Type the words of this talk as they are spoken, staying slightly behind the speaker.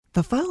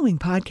The following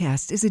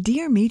podcast is a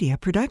Dear Media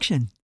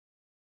production.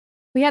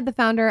 We had the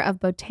founder of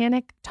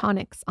Botanic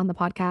Tonics on the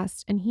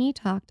podcast, and he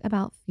talked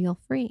about Feel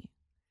Free.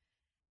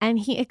 And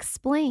he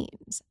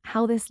explained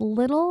how this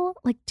little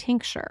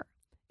tincture,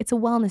 it's a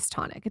wellness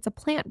tonic. It's a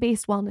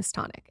plant-based wellness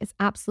tonic. It's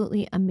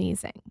absolutely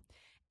amazing.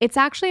 It's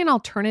actually an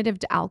alternative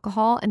to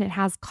alcohol, and it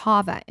has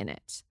kava in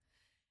it.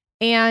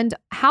 And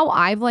how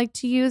I've liked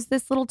to use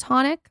this little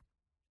tonic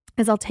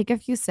is I'll take a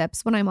few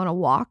sips when I'm on a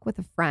walk with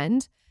a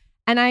friend,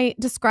 and I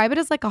describe it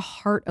as like a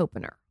heart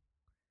opener.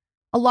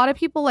 A lot of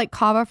people like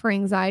kava for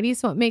anxiety,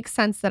 so it makes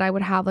sense that I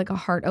would have like a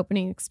heart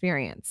opening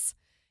experience.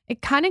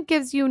 It kind of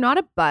gives you not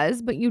a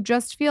buzz, but you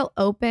just feel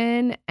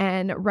open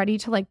and ready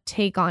to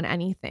take on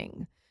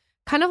anything.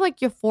 Kind of like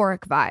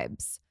euphoric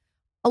vibes,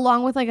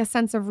 along with a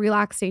sense of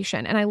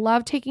relaxation. And I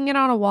love taking it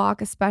on a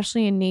walk,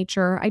 especially in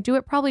nature. I do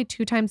it probably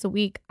 2 times a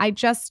week. I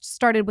just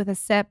started with a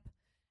sip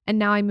and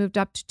now I moved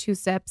up to 2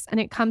 sips, and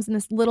it comes in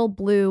this little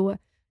blue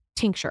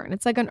tincture, and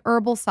it's like an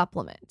herbal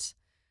supplement.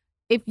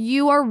 If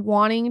you are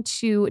wanting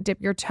to dip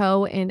your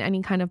toe in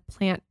any kind of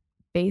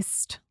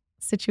plant-based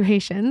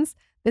situations,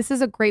 this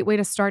is a great way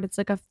to start. It's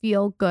like a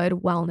feel-good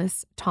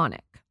wellness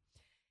tonic.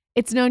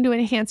 It's known to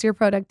enhance your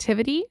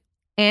productivity.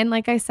 And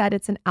like I said,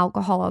 it's an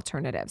alcohol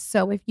alternative.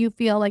 So if you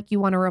feel like you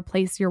want to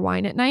replace your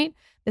wine at night,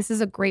 this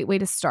is a great way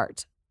to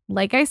start.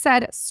 Like I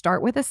said,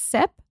 start with a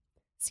sip,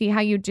 see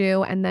how you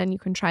do, and then you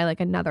can try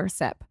another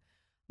sip.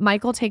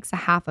 Michael takes a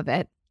half of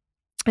it,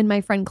 and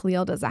my friend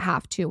Khalil does a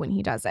half too when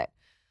he does it.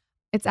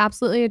 It's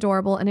absolutely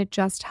adorable, and it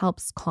just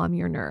helps calm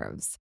your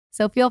nerves.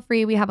 So Feel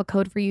Free. We have a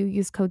code for you.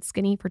 Use code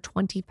SKINNY for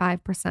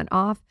 25%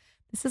 off.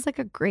 This is a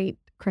great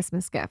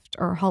Christmas gift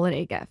or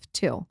holiday gift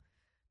too,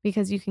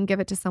 because you can give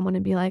it to someone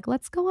and be like,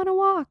 let's go on a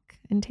walk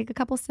and take a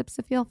couple sips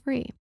of Feel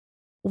Free.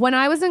 When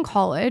I was in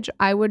college,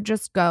 I would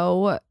just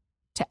go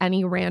to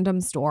any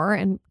random store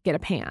and get a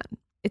pan.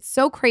 It's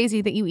so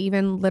crazy that you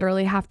even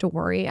literally have to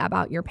worry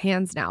about your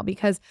pans now,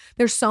 because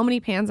there's so many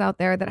pans out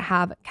there that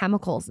have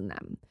chemicals in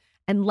them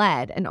and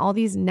lead and all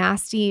these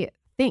nasty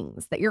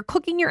things that you're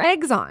cooking your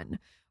eggs on.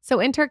 So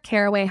enter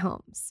Caraway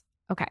Homes.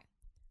 Okay.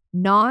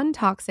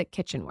 Non-toxic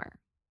kitchenware.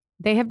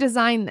 They have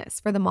designed this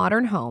for the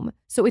modern home,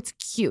 so it's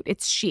cute,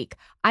 it's chic.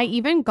 I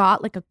even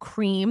got a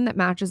cream that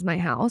matches my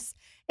house.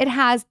 It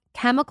has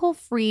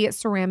chemical-free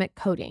ceramic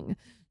coating,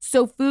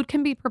 so food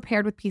can be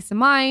prepared with peace of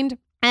mind,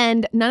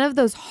 and none of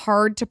those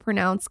hard to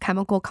pronounce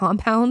chemical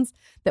compounds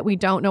that we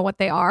don't know what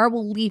they are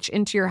will leach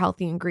into your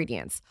healthy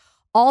ingredients.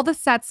 All the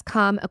sets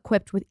come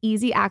equipped with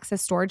easy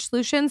access storage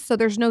solutions, so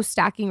there's no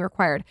stacking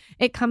required.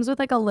 It comes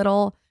with a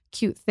little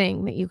cute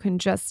thing that you can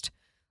just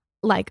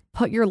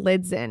put your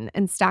lids in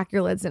and stack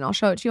your lids in. I'll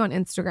show it to you on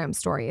Instagram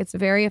story. It's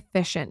very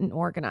efficient and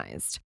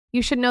organized.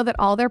 You should know that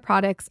all their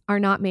products are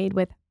not made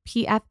with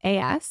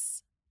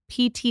PFAS,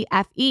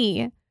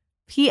 PTFE,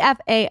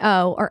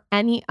 PFAO, or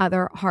any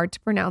other hard to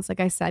pronounce, like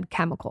I said,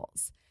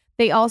 chemicals.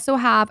 They also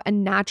have a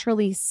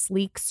naturally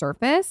sleek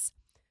surface.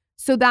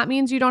 So that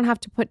means you don't have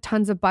to put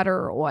tons of butter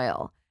or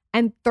oil.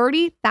 And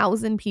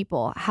 30,000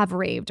 people have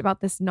raved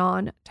about this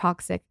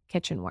non-toxic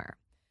kitchenware.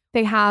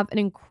 They have an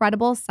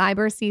incredible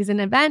Cyber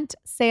Season event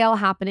sale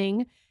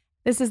happening.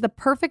 This is the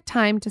perfect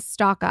time to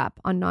stock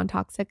up on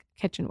non-toxic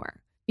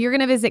kitchenware. You're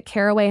going to visit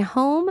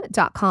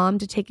carawayhome.com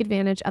to take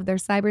advantage of their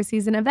Cyber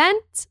Season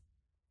event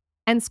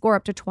and score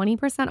up to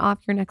 20% off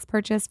your next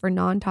purchase for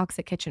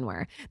non-toxic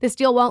kitchenware. This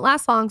deal won't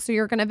last long, so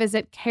you're going to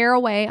visit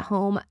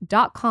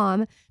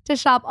carawayhome.com to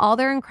shop all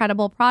their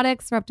incredible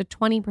products for up to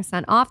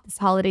 20% off this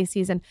holiday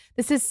season.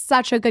 This is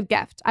such a good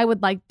gift. I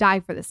would die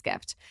for this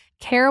gift.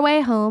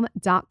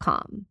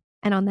 carawayhome.com.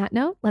 And on that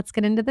note, let's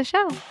get into the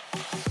show.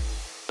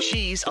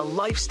 She's a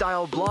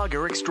lifestyle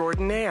blogger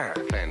extraordinaire.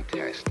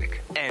 Fantastic.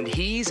 And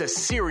he's a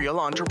serial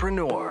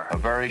entrepreneur. A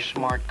very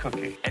smart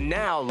cookie. And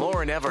now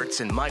Lauren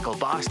Everts and Michael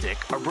Bosstick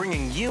are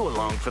bringing you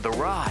along for the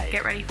ride.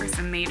 Get ready for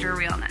some major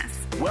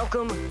realness.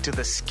 Welcome to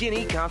the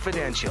Skinny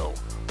Confidential.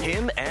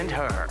 Him and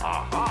her.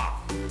 Aha!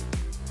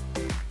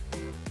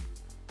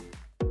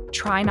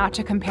 Try not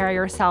to compare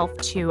yourself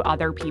to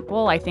other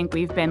people. I think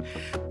we've been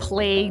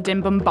plagued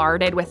and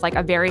bombarded with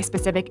a very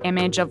specific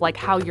image of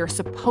how you're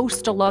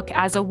supposed to look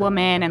as a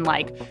woman. And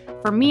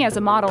for me as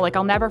a model,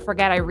 I'll never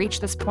forget, I reached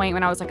this point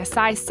when I was a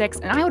size 6,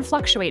 and I would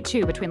fluctuate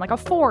too between a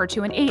 4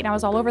 to an 8, and I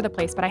was all over the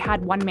place. But I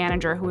had one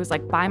manager who was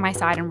by my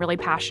side and really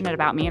passionate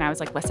about me. And I was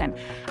listen,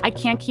 I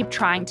can't keep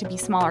trying to be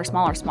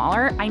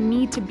smaller. I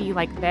need to be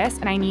like this,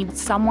 and I need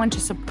someone to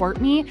support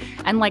me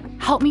and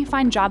help me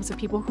find jobs with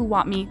people who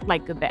want me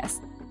like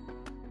this.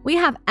 We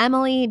have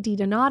Emily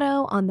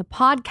DiDonato on the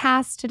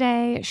podcast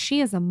today. She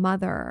is a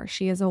mother.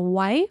 She is a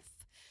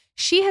wife.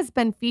 She has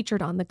been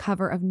featured on the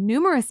cover of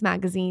numerous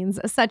magazines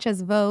such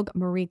as Vogue,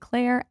 Marie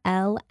Claire,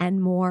 Elle,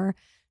 and more.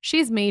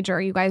 She's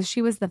major, you guys.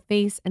 She was the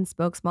face and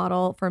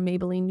spokesmodel for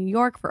Maybelline New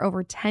York for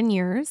over 10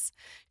 years.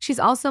 She's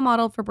also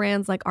modeled for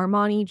brands like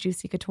Armani,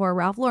 Juicy Couture,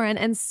 Ralph Lauren,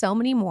 and so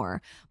many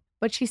more.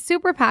 But she's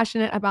super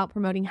passionate about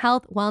promoting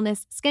health,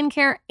 wellness,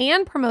 skincare,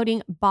 and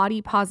promoting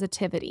body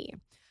positivity.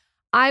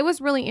 I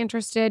was really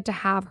interested to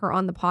have her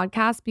on the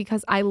podcast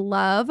because I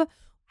love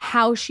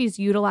how she's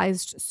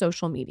utilized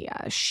social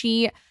media.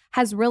 She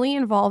has really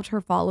involved her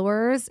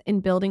followers in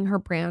building her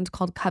brand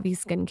called Covey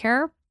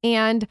Skincare.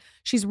 And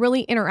she's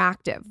really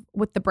interactive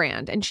with the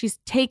brand. And she's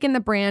taken the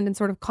brand and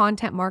sort of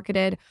content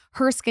marketed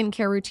her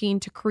skincare routine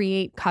to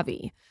create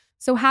Covey.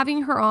 So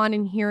having her on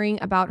and hearing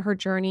about her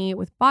journey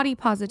with body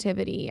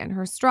positivity and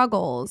her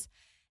struggles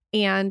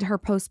and her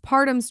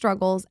postpartum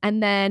struggles,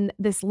 and then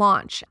this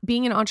launch,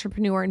 being an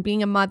entrepreneur and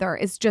being a mother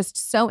is just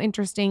so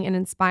interesting and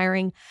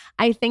inspiring.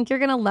 I think you're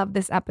going to love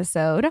this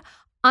episode.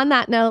 On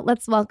that note,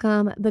 let's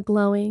welcome the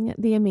glowing,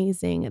 the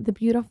amazing, the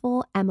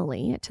beautiful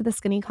Emily to the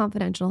Skinny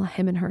Confidential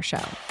Him and Her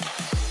show.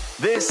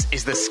 This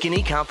is the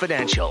Skinny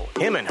Confidential,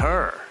 Him and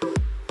Her.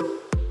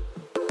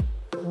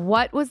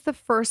 What was the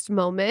first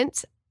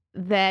moment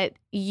that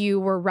you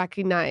were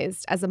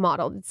recognized as a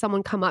model? Did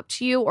someone come up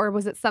to you, or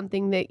was it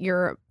something that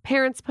your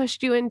parents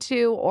pushed you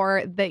into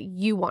or that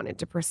you wanted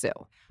to pursue?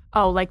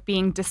 Oh, like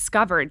being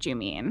discovered, you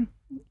mean?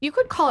 You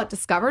could call it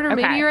discovered, or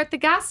maybe you're at the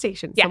gas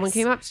station. Yes. Someone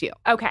came up to you.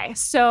 Okay.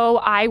 So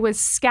I was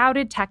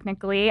scouted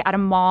technically at a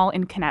mall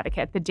in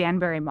Connecticut, the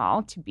Danbury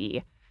Mall to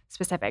be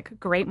specific.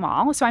 Great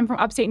mall. So I'm from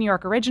upstate New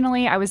York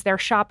originally. I was there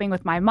shopping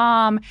with my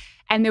mom,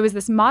 and there was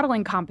this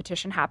modeling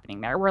competition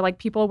happening there where like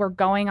people were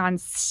going on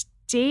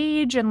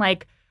stage and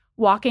like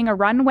walking a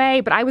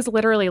runway, but I was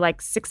literally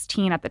like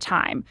 16 at the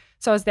time.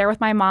 So I was there with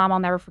my mom. I'll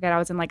never forget. I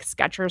was in like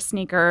Skechers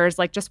sneakers,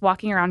 like just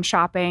walking around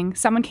shopping.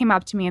 Someone came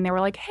up to me and they were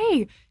like,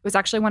 hey, it was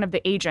actually one of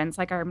the agents.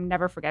 Like I'll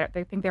never forget it.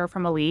 I think they were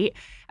from Elite.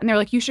 And they're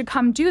like, you should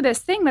come do this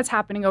thing that's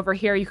happening over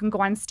here. You can go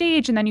on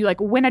stage and then you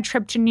like win a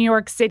trip to New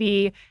York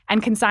City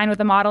and can sign with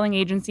a modeling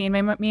agency. And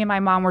me and my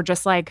mom were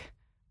just like,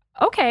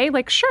 okay,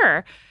 like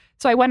sure.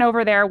 So I went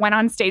over there, went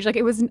on stage, like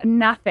it was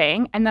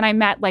nothing. And then I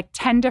met like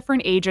 10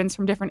 different agents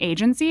from different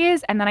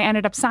agencies. And then I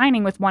ended up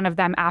signing with one of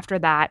them after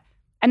that.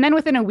 And then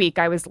within a week,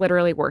 I was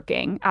literally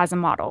working as a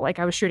model. Like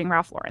I was shooting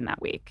Ralph Lauren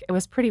that week. It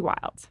was pretty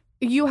wild.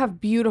 You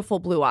have beautiful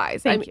blue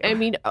eyes. Thank you. I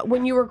mean,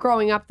 when you were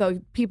growing up, though,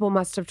 people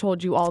must have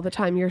told you all the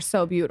time, you're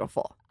so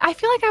beautiful. I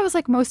feel like I was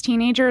like most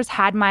teenagers,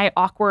 had my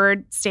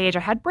awkward stage.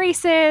 I had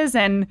braces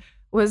and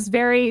was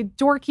very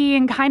dorky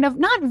and kind of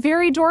not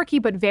very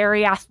dorky, but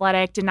very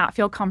athletic, did not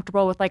feel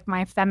comfortable with like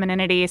my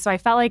femininity. So I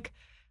felt like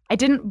I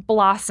didn't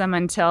blossom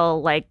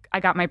until like I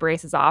got my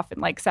braces off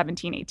in like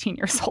 17, 18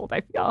 years old,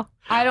 I feel.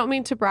 I don't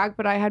mean to brag,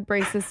 but I had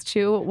braces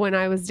too when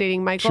I was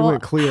dating Michael. She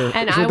went clear.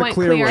 And I went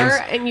clear,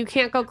 and you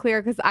can't go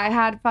clear because I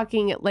had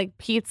fucking like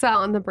pizza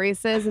on the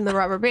braces and the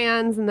rubber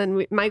bands, and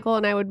then Michael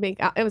and I would make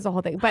out. It was a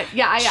whole thing. But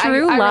yeah, I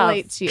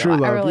relate to you. True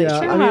love. I relate yeah,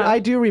 to you. I mean, I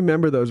do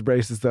remember those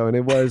braces though, and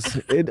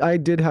I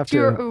did have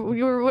to.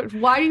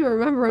 Why do you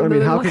remember them? I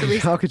mean,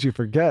 how could you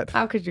forget?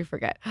 How could you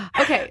forget?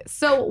 Okay,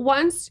 so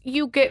once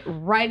you get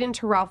right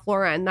into Ralph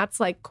Lauren, that's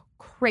like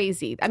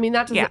crazy. I mean,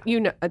 that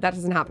doesn't that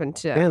doesn't happen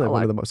to and like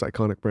one of the most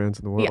iconic brands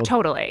in the world. Yeah,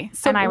 totally.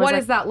 So what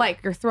is that like?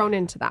 You're thrown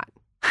into that.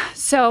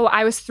 So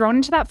I was thrown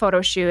into that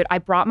photo shoot. I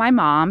brought my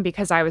mom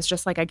because I was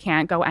just like, I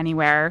can't go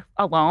anywhere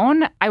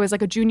alone. I was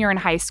like a junior in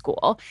high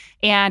school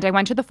and I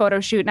went to the photo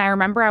shoot and I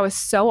remember I was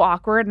so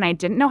awkward and I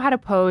didn't know how to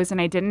pose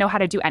and I didn't know how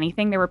to do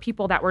anything. There were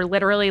people that were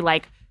literally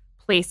like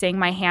placing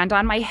my hand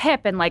on my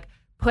hip and like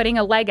putting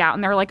a leg out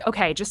and they were like,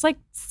 okay, just like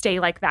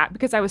stay like that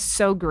because I was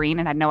so green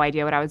and had no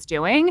idea what I was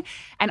doing.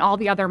 And all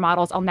the other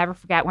models, I'll never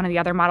forget, one of the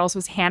other models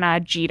was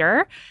Hannah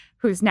Jeter,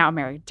 who's now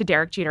married to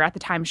Derek Jeter. At the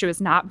time, she was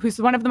not, who's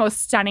one of the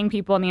most stunning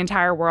people in the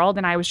entire world.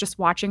 And I was just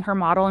watching her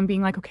model and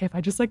being like, okay, if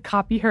I just like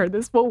copy her,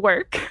 this will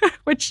work,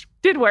 which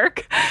did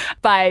work.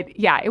 But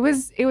yeah, it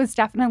was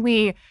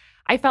definitely,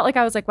 I felt like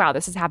I was like, wow,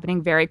 this is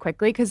happening very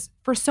quickly because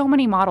for so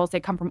many models, they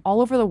come from all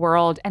over the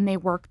world and they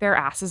work their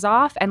asses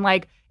off. And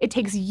like, it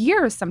takes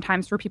years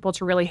sometimes for people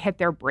to really hit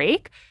their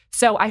break.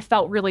 So I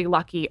felt really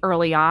lucky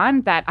early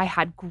on that I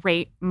had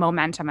great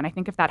momentum. And I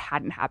think if that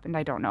hadn't happened,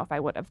 I don't know if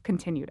I would have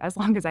continued as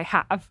long as I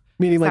have.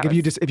 Meaning like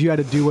if you had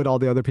to do what all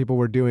the other people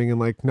were doing and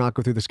like not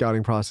go through the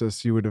scouting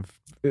process, you would have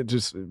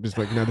just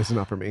like, no, this is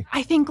not for me.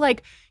 I think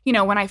like, you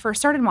know, when I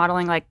first started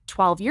modeling like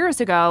 12 years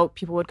ago,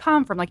 people would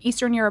come from like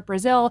Eastern Europe,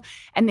 Brazil,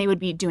 and they would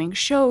be doing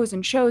shows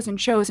and shows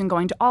and shows and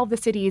going to all the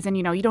cities. And,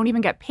 you know, you don't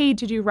even get paid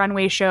to do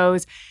runway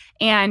shows.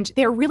 And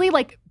they're really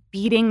like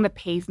beating the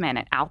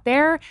pavement out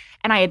there.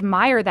 And I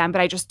admire them,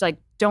 but I just like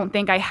don't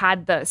think I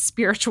had the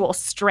spiritual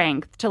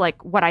strength to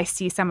like what I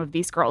see some of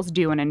these girls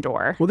do and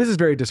endure. Well, this is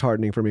very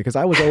disheartening for me because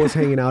I was always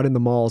hanging out in the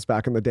malls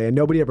back in the day and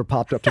nobody ever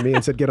popped up to me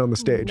and said, get on the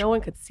stage. No one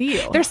could see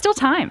you. There's still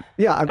time.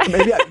 Yeah,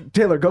 maybe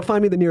Taylor, go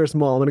find me the nearest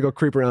mall. I'm going to go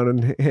creep around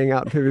and hang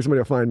out. Maybe somebody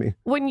will find me.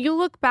 When you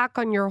look back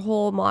on your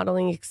whole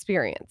modeling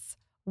experience,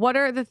 what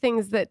are the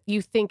things that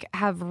you think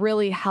have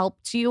really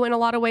helped you in a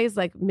lot of ways?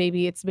 Like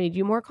maybe it's made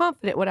you more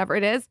confident, whatever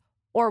it is.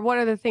 Or what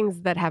are the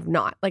things that have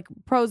not? Like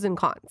pros and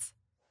cons?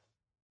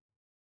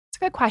 It's a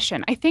good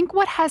question. I think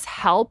what has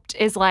helped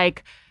is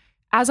like,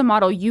 as a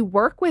model, you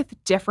work with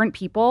different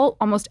people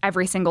almost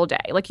every single day.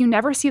 Like you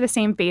never see the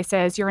same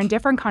faces. You're in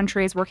different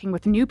countries working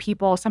with new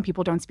people. Some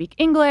people don't speak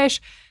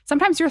English.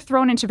 Sometimes you're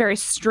thrown into very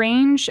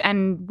strange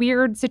and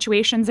weird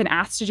situations and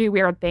asked to do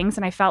weird things.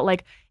 And I felt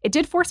like it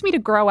did force me to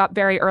grow up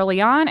very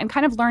early on and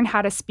kind of learn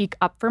how to speak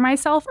up for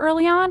myself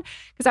early on,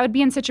 because I would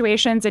be in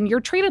situations and you're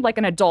treated like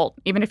an adult,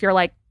 even if you're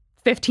like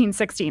 15,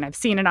 16. I've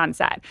seen it on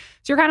set.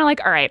 So you're kind of like,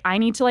 all right, I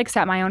need to like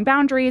set my own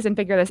boundaries and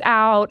figure this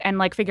out and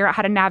like figure out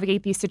how to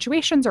navigate these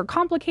situations or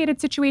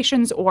complicated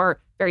situations or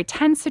very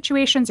tense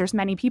situations. There's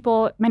many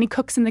people, many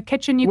cooks in the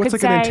kitchen, what's could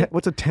say.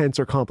 What's a tense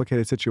or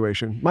complicated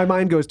situation? My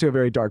mind goes to a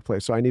very dark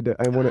place, so I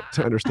want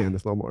to understand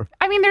this a little more.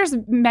 I mean, there's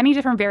many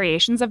different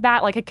variations of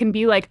that. Like it can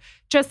be like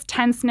just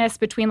tenseness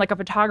between like a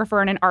photographer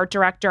and an art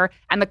director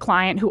and the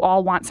client who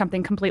all want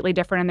something completely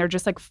different and they're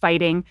just like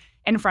fighting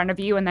in front of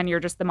you. And then you're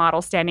just the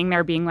model standing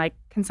there being like,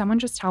 can someone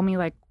just tell me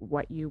like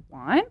what you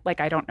want? Like,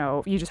 I don't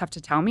know. You just have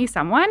to tell me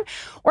someone.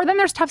 Or then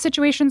there's tough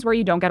situations where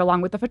you don't get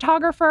along with the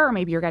photographer, or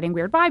maybe you're getting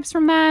weird vibes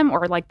from them,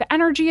 or like the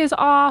energy is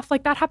off.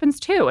 Like that happens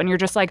too. And you're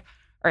just like,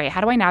 all right,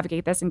 how do I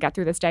navigate this and get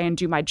through this day and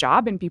do my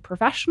job and be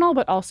professional,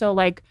 but also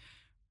like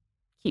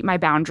keep my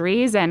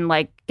boundaries and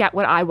like get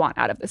what I want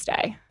out of this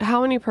day?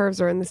 How many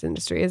pervs are in this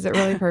industry? Is it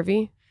really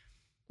pervy?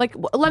 Like,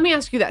 let me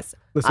ask you this.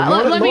 Listen,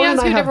 let me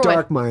ask you a different way.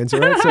 dark minds, all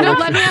right? So No,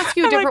 let me ask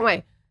you a different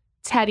way.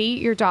 Teddy,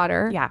 your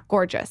daughter, Yeah.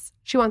 gorgeous.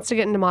 She wants to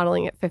get into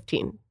modeling at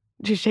 15.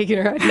 She's shaking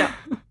her head.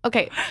 No.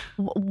 Okay.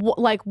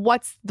 Like,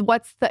 what's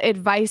the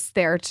advice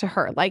there to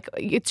her? Like,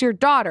 it's your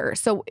daughter.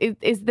 So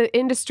is the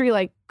industry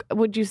like,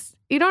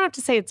 you don't have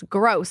to say it's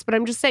gross, but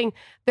I'm just saying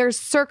there's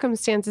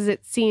circumstances,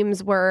 it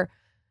seems, where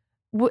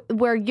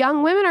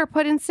young women are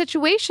put in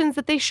situations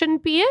that they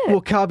shouldn't be in.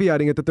 Well,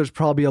 caveating it that there's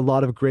probably a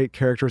lot of great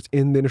characters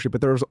in the industry, but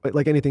there's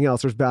like anything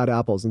else, there's bad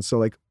apples. And so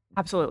like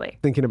Absolutely.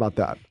 thinking about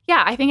that.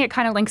 Yeah, I think it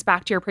kind of links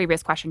back to your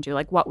previous question too,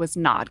 like what was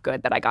not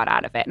good that I got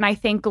out of it. And I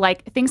think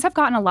like things have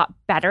gotten a lot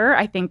better.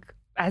 I think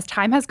as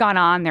time has gone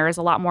on, there is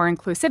a lot more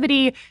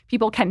inclusivity.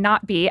 People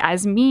cannot be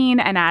as mean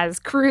and as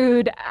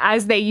crude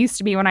as they used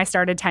to be when I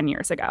started 10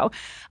 years ago,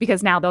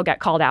 because now they'll get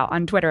called out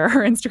on Twitter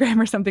or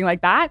Instagram or something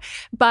like that.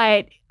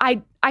 But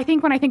I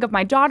think when I think of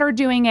my daughter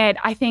doing it,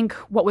 I think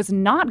what was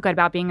not good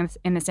about being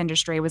in this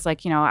industry was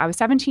like, I was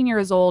 17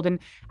 years old and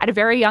at a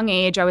very young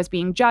age, I was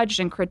being judged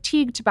and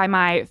critiqued by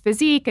my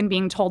physique and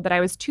being told that I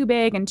was too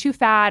big and too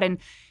fat. And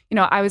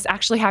I was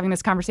actually having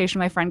this conversation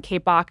with my friend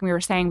Kate Bach, and we were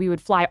saying we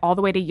would fly all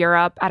the way to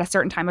Europe at a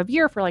certain time of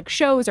year for like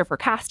shows or for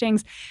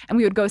castings, and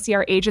we would go see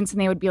our agents, and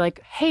they would be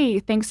like, hey,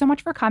 thanks so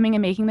much for coming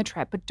and making the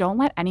trip, but don't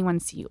let anyone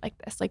see you like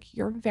this. Like,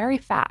 you're very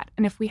fat.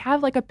 And if we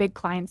have like a big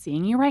client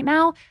seeing you right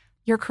now,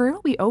 your career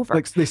will be over.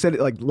 Like they said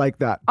it like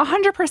that.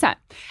 100%.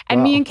 And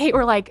Wow. me and Kate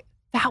were like,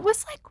 that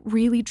was like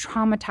really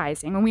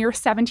traumatizing when we were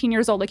 17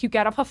 years old. Like you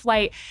get off a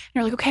flight and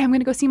you're like, okay, I'm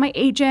going to go see my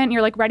agent. And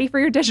you're like ready for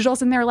your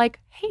digitals. And they're like,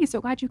 hey, so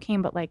glad you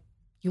came, but like,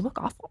 you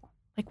look awful.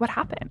 Like, what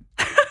happened?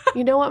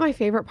 You know what my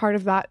favorite part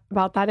of that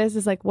about that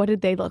is like, what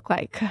did they look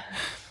like?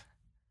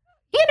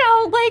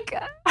 Like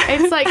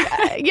It's like,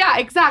 yeah,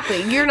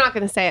 exactly. You're not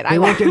going to say it. They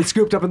weren't getting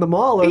scooped up in the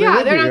mall. Or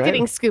They're not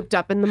getting scooped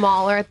up in the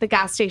mall or at the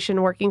gas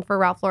station working for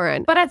Ralph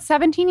Lauren. But at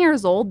 17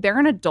 years old, they're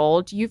an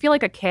adult. You feel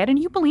like a kid and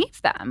you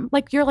believe them.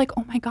 Like, you're like,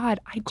 oh my God,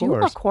 I do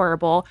look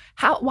horrible.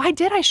 Why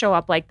did I show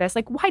up like this?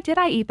 Like, why did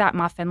I eat that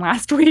muffin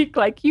last week?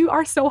 Like, you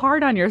are so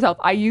hard on yourself.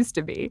 I used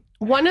to be.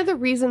 One of the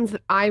reasons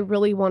that I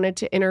really wanted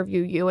to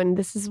interview you, and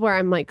this is where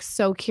I'm like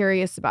so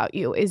curious about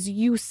you, is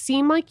you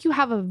seem like you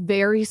have a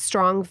very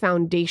strong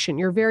foundation.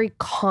 You're very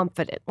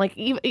confident. Like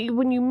even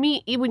when you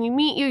meet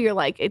you, you're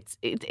like it's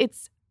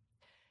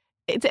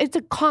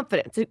a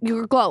confidence.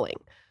 You're glowing.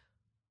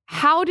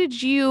 How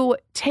did you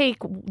take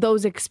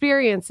those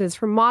experiences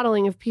from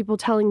modeling of people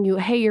telling you,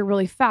 "Hey, you're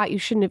really fat. You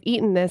shouldn't have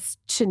eaten this,"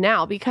 to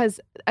now? Because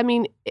I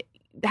mean,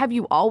 have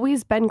you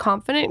always been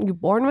confident? You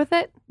born with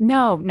it?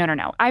 No.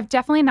 I've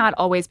definitely not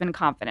always been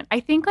confident. I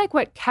think like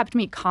what kept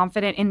me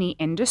confident in the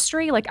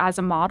industry, like as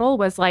a model,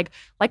 was like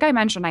I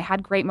mentioned, I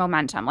had great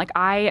momentum. Like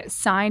I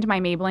signed my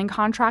Maybelline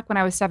contract when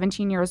I was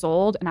 17 years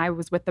old and I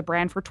was with the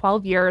brand for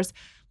 12 years.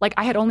 Like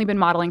I had only been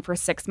modeling for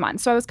 6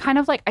 months. So I was kind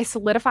of like, I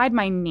solidified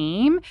my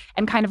name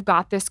and kind of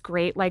got this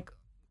great like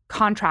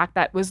contract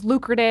that was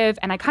lucrative.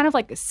 And I kind of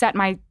like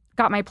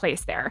got my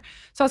place there.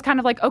 So I was kind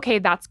of like, okay,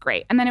 that's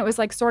great. And then it was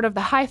like sort of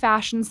the high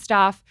fashion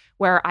stuff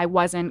where I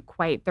wasn't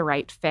quite the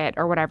right fit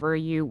or whatever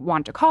you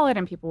want to call it.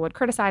 And people would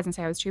criticize and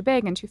say I was too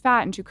big and too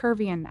fat and too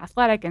curvy and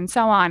athletic and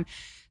so on.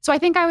 So I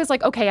think I was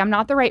like, okay, I'm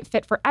not the right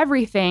fit for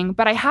everything,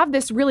 but I have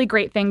this really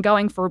great thing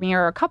going for me,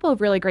 or a couple of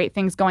really great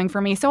things going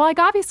for me. So like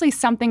obviously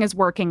something is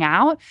working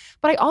out.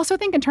 But I also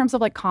think in terms of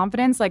like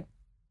confidence, like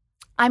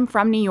I'm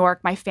from New York.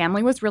 My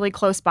family was really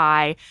close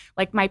by.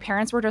 Like my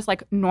parents were just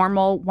like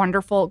normal,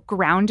 wonderful,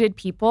 grounded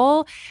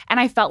people. And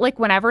I felt like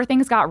whenever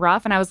things got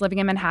rough and I was living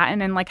in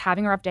Manhattan and like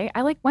having a rough day,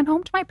 I like went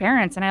home to my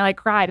parents and I like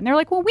cried. And they're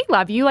like, well, we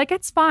love you. Like,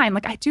 it's fine.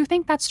 Like, I do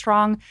think that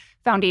strong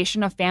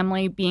foundation of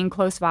family being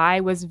close by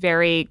was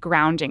very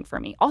grounding for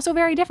me. Also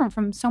very different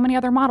from so many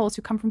other models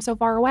who come from so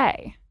far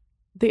away.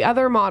 The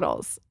other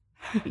models,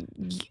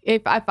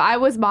 if I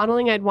was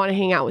modeling, I'd want to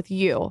hang out with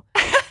you.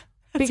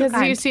 Because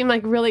you seem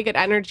like really good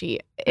energy.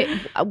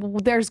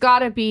 There's got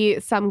to be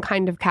some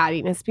kind of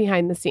cattiness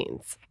behind the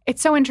scenes.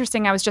 It's so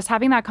interesting. I was just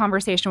having that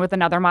conversation with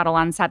another model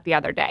on set the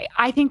other day.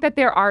 I think that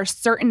there are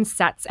certain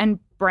sets and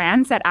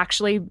brands that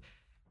actually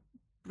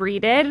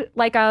breeded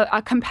like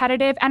a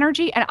competitive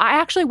energy. And I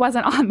actually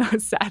wasn't on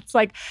those sets.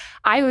 Like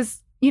I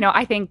was,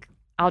 I think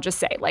I'll just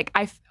say, like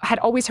I had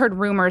always heard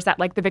rumors that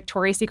like the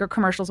Victoria's Secret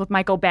commercials with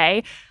Michael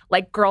Bay,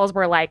 like girls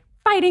were like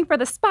fighting for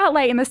the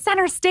spotlight in the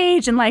center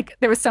stage and like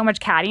there was so much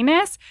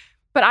cattiness.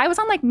 But I was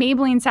on like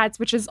Maybelline sets,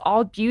 which is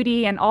all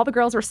beauty, and all the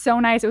girls were so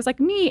nice. It was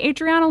like me,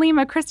 Adriana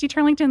Lima, Christy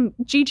Turlington,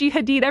 Gigi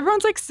Hadid.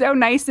 Everyone's like so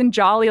nice and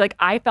jolly. Like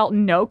I felt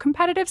no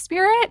competitive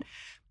spirit.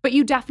 But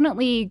you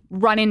definitely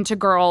run into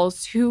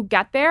girls who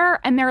get there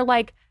and they're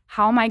like,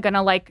 how am I going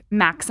to like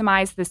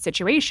maximize this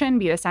situation,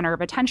 be the center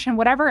of attention,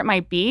 whatever it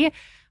might be.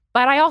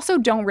 But I also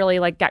don't really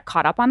like get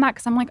caught up on that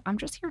because I'm like, I'm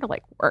just here to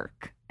like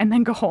work and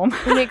then go home.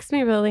 It makes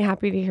me really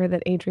happy to hear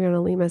that Adriana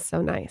Lima is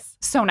so nice.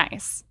 So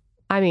nice.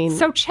 I mean,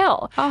 so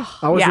chill. Oh,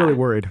 I was really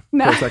worried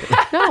for a second.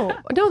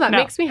 No, that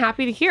makes me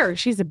happy to hear.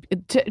 She's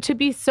to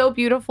be so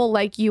beautiful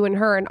like you and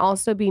her and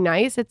also be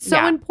nice. It's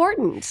so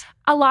important.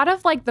 A lot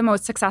of like the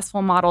most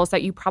successful models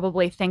that you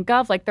probably think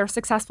of, like they're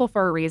successful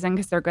for a reason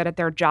because they're good at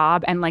their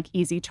job and like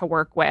easy to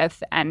work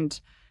with and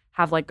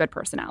have like good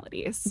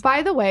personalities.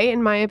 By the way,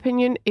 in my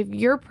opinion, if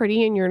you're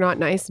pretty and you're not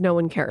nice, no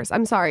one cares.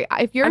 I'm sorry.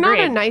 If you're not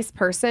a nice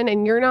person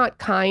and you're not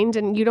kind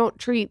and you don't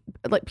treat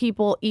like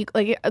people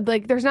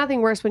like there's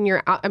nothing worse when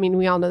you're out. I mean,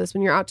 we all know this,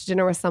 when you're out to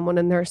dinner with someone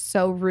and they're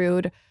so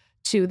rude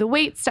to the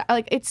wait staff.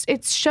 Like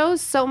it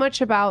shows so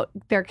much about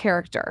their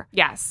character.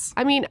 Yes.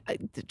 I mean,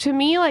 to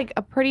me, like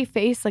a pretty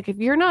face, like if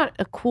you're not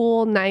a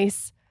cool,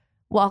 nice,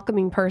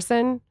 welcoming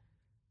person,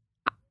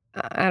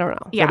 I don't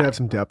know. Yeah. Gotta have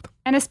some depth.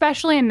 And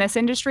especially in this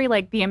industry,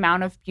 like the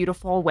amount of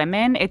beautiful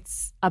women,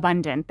 it's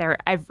abundant. They're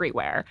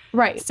everywhere.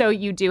 Right. So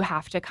you do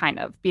have to kind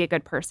of be a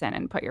good person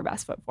and put your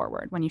best foot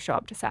forward when you show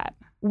up to set.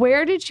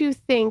 Where did you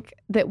think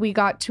that we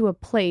got to a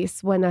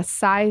place when a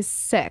size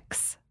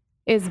 6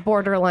 is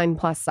borderline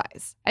plus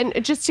size?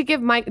 And just to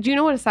give Mike, do you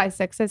know what a size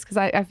 6 is? Because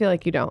I feel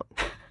like you don't.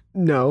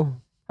 No.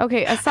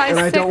 Okay, a size 6. And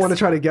I don't want to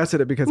try to guess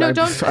at it because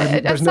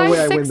there's no way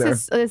I win there.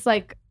 Is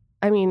like,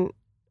 I mean,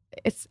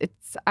 it's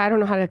I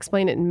don't know how to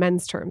explain it in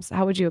men's terms.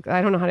 How would you?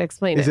 I don't know how to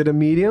explain it. Is it a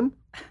medium?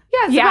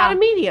 Yeah, it's about a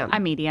medium. A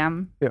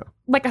medium. Yeah.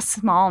 Like a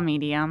small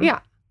medium.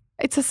 Yeah.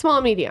 It's a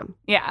small medium.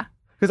 Yeah.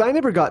 Because I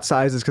never got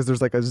sizes because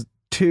there's like a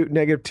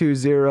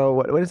 -2,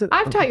 what is it?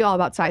 I've taught you all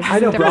about sizes. I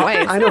know in different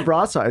ways. I know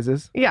bra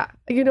sizes. Yeah,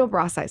 you know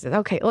bra sizes.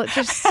 Okay, let's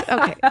just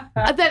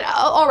then.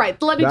 All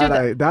right, let me do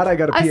that. That I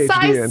got a PhD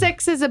size in.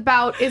 6 is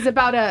about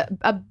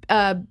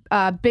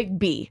a big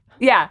B.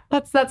 Yeah,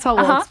 that's how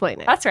we'll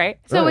explain it. That's right.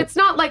 So it's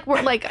not like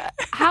we're like,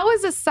 how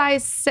is a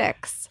size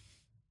 6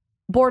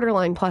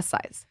 borderline plus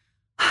size?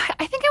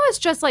 I think it was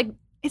just like,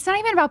 it's not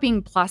even about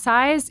being plus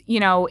size. You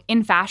know,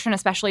 in fashion,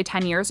 especially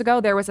 10 years ago,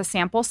 there was a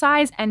sample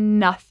size and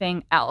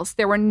nothing else.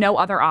 There were no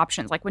other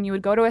options. Like when you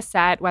would go to a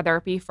set, whether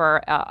it be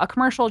for a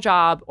commercial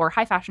job or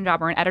high fashion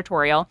job or an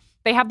editorial,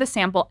 they have the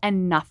sample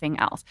and nothing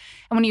else.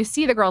 And when you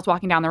see the girls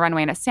walking down the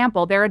runway in a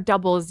sample, they're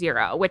a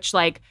 00, which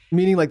like...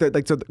 Meaning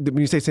so when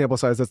you say sample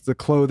size, that's the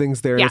clothing's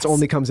there and it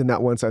only comes in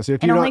that one size. So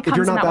if you're not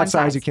that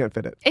size, you can't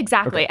fit it.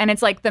 Exactly. Okay. And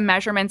it's like the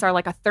measurements are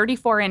like a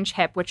 34-inch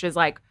hip, which is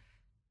like,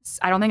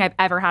 I don't think I've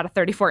ever had a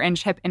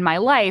 34-inch hip in my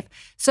life.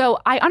 So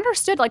I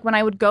understood like when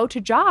I would go to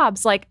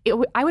jobs, like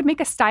I would make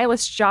a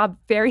stylist job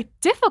very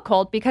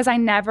difficult because I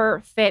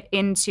never fit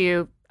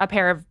into a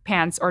pair of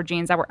pants or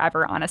jeans that were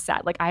ever on a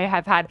set. Like I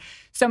have had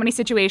so many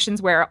situations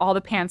where all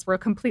the pants were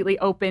completely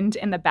opened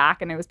in the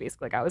back and it was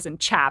basically like I was in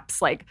chaps.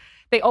 Like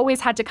they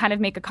always had to kind of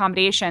make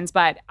accommodations.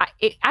 But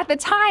at the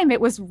time it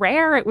was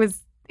rare. It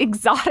was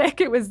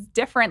exotic. It was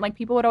different. Like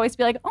people would always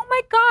be like, oh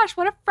my gosh,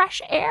 what a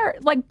fresh air,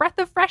 like breath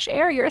of fresh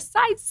air. You're a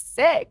size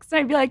 6.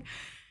 And I'd be like,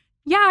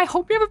 yeah, I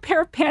hope you have a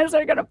pair of pants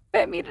that are going to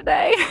fit me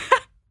today.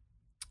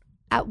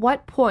 At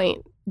what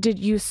point did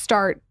you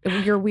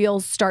your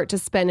wheels start to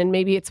spin? And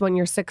maybe it's when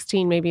you're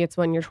 16, maybe it's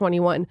when you're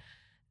 21,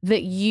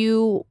 that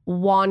you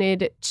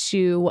wanted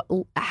to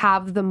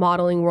have the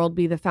modeling world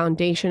be the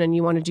foundation and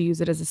you wanted to use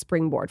it as a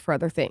springboard for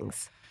other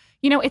things?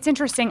 You know, it's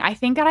interesting. I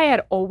think that I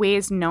had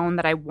always known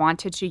that I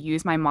wanted to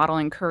use my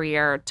modeling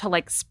career to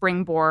like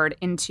springboard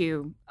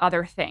into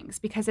other things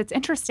because it's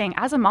interesting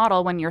as a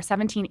model when you're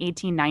 17,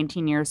 18,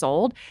 19 years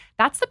old,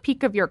 that's the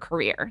peak of your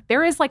career.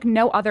 There is like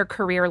no other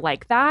career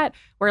like that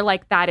where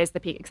like that is the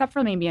peak except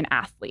for maybe an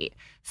athlete.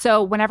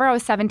 So whenever I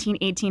was 17,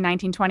 18,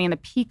 19, 20 in the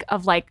peak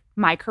of like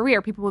my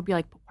career, people would be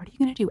like, but what are you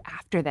going to do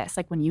after this?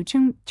 Like when you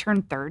turn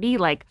 30,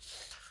 like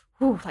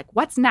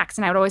what's next?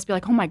 And I would always be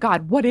like, oh my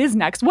God, what is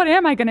next? What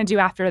am I going to do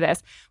after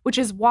this? Which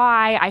is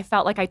why I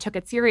felt like I took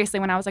it seriously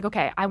when I was like,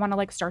 okay, I want to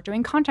like start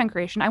doing content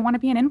creation. I want to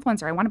be an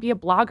influencer. I want to be a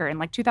blogger. In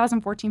like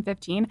 2014,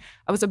 15,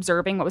 I was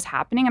observing what was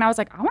happening. And I was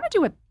like, I want to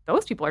do what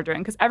those people are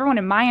doing because everyone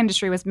in my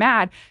industry was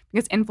mad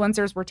because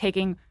influencers were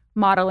taking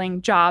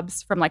modeling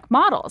jobs from like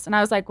models. And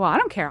I was like, well, I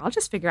don't care. I'll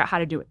just figure out how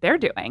to do what they're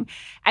doing.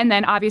 And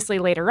then obviously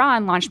later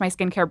on launched my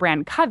skincare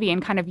brand Covey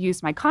and kind of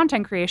used my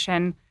content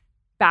creation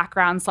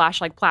background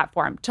 / like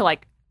platform to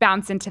like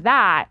bounce into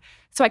that.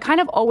 So I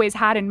kind of always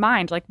had in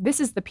mind, like,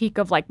 this is the peak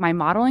of like my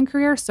modeling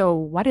career. So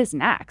what is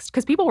next?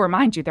 Because people will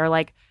remind you, they're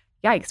like,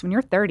 yikes, when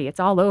you're 30, it's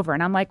all over.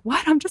 And I'm like,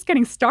 what? I'm just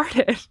getting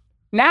started.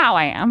 Now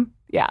I am.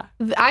 Yeah.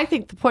 I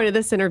think the point of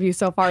this interview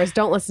so far is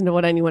don't listen to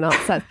what anyone else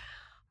says.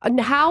 And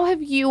how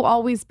have you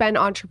always been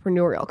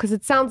entrepreneurial? Because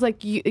it sounds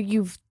like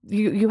you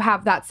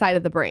have that side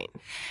of the brain.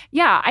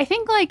 Yeah, I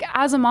think like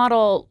as a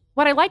model,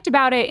 what I liked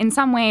about it in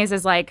some ways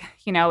is like,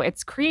 you know,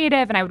 it's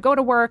creative and I would go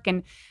to work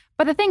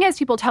but the thing is,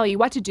 people tell you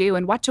what to do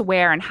and what to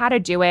wear and how to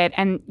do it.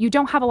 And you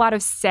don't have a lot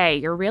of say.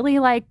 You're really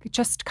like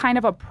just kind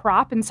of a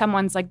prop in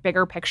someone's like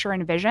bigger picture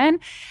and vision.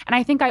 And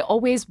I think I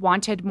always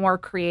wanted more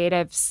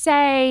creative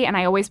say, and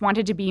I always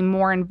wanted to be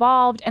more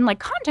involved. And like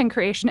content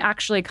creation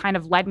actually kind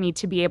of led me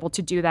to be able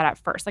to do that at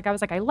first. Like I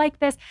was like, I like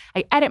this.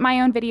 I edit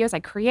my own videos.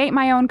 I create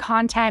my own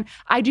content.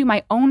 I do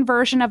my own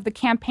version of the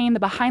campaign, the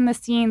behind the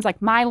scenes,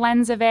 like my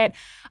lens of it.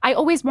 I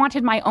always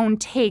wanted my own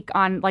take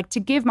on like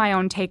to give my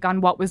own take on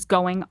what was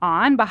going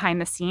on behind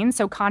the scenes.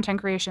 So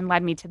content creation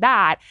led me to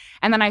that.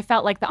 And then I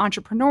felt like the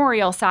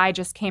entrepreneurial side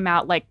just came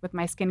out like with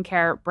my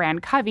skincare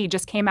brand Covey,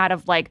 just came out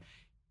of like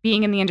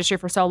being in the industry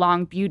for so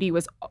long. Beauty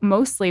was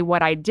mostly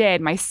what I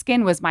did. My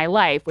skin was my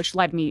life, which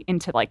led me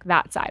into like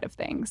that side of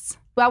things.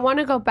 But I want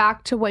to go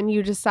back to when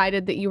you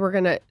decided that you were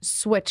going to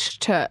switch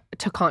to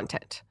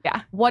content.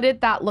 Yeah. What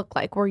did that look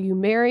like? Were you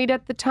married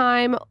at the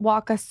time?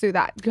 Walk us through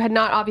that. You had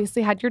not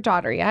obviously had your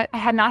daughter yet. I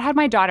had not had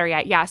my daughter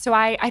yet. Yeah. So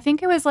I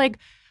think it was like,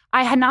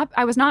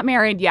 I was not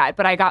married yet,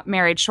 but I got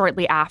married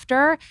shortly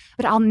after.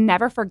 But I'll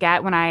never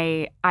forget when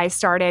I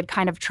started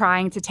kind of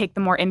trying to take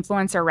the more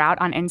influencer route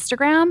on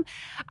Instagram.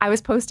 I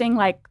was posting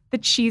like the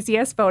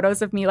cheesiest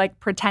photos of me like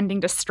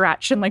pretending to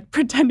stretch and like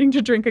pretending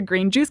to drink a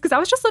green juice because I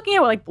was just looking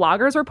at what like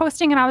bloggers were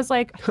posting and I was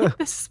like, I think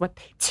this is what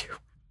they do.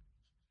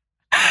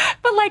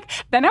 But like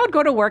then I would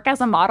go to work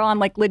as a model on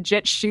like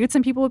legit shoots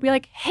and people would be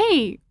like,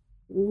 hey,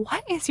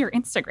 what is your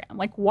Instagram?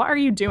 Like, what are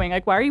you doing?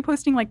 Like, why are you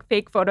posting like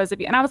fake photos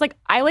of you? And I was like,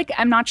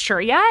 I'm not sure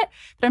yet,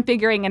 but I'm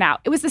figuring it out.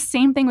 It was the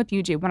same thing with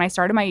YouTube. When I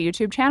started my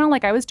YouTube channel,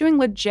 like I was doing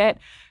legit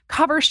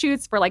cover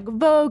shoots for like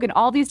Vogue and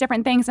all these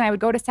different things. And I would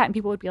go to set and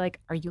people would be like,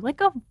 are you like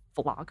a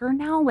vlogger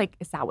now? Like,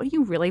 is that what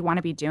you really want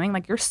to be doing?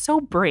 Like, you're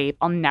so brave.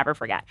 I'll never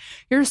forget.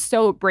 You're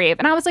so brave.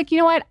 And I was like, you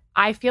know what?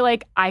 I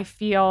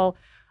feel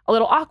a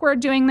little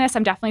awkward doing this.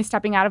 I'm definitely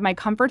stepping out of my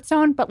comfort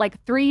zone. But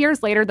like 3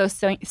 years later, those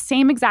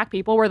same exact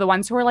people were the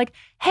ones who were like,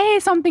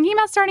 hey, so I'm thinking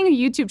about starting a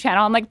YouTube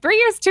channel. I'm like, 3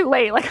 years too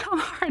late. Like I'm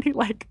already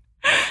like,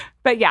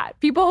 but yeah,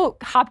 people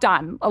hopped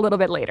on a little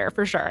bit later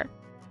for sure.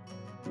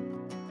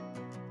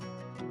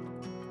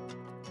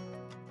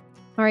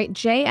 All right,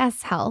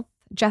 JS Health,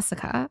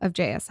 Jessica of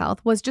JS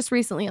Health, was just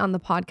recently on the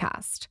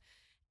podcast.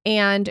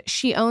 And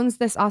she owns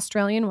this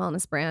Australian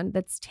wellness brand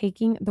that's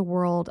taking the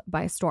world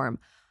by storm.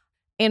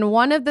 And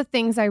one of the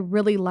things I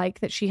really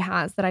like that she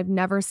has that I've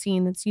never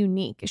seen that's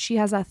unique is she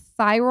has a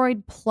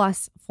Thyroid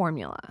Plus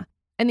formula.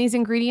 And these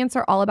ingredients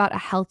are all about a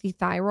healthy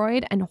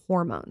thyroid and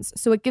hormones.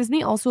 So it gives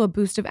me also a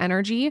boost of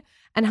energy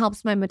and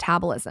helps my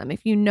metabolism.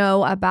 If you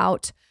know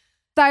about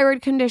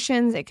thyroid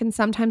conditions, it can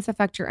sometimes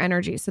affect your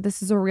energy. So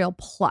this is a real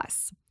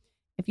plus.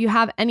 If you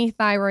have any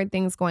thyroid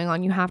things going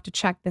on, you have to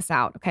check this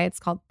out. Okay. It's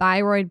called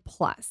Thyroid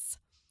Plus.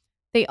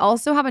 They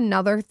also have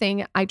another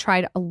thing. I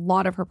tried a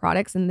lot of her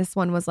products, and this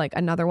one was like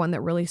another one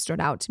that really stood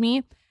out to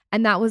me.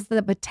 And that was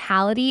the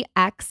Vitality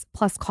X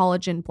plus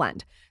collagen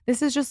blend.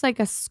 This is just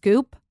like a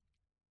scoop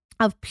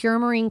of pure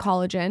marine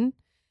collagen.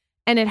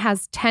 And it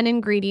has 10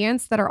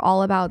 ingredients that are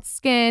all about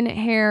skin,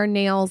 hair,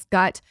 nails,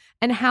 gut.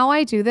 And how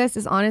I do this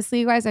is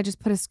honestly, you guys, I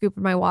just put a scoop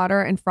in my water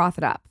and froth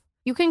it up.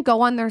 You can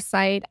go on their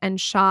site and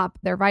shop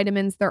their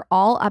vitamins. They're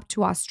all up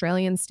to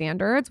Australian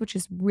standards, which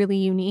is really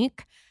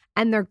unique.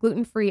 And they're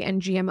gluten-free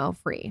and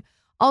GMO-free.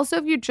 Also,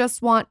 if you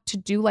just want to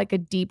do like a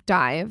deep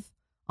dive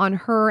on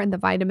her and the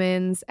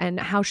vitamins and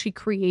how she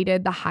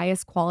created the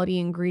highest quality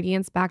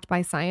ingredients backed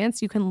by science,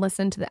 you can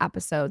listen to the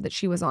episode that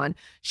she was on.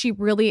 She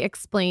really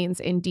explains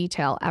in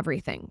detail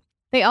everything.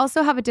 They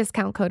also have a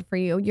discount code for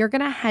you. You're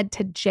going to head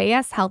to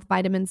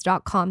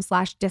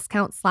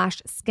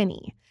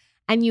jshealthvitamins.com/discount/skinny.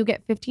 And you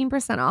get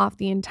 15% off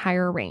the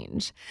entire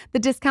range. The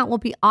discount will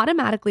be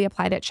automatically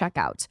applied at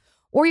checkout.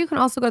 Or you can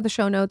also go to the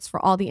show notes for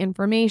all the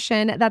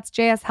information. That's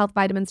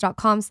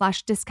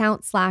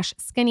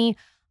jshealthvitamins.com/discount/skinny.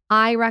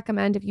 I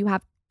recommend if you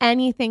have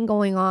anything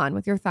going on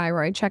with your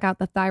thyroid, check out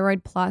the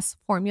Thyroid Plus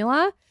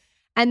formula.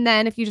 And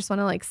then if you just want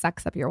to like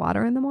sex up your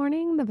water in the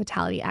morning, the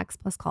Vitality X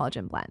plus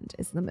collagen blend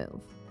is the move.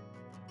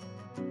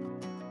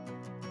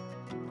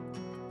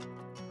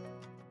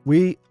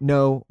 We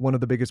know one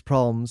of the biggest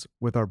problems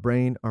with our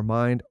brain, our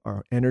mind,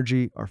 our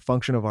energy, our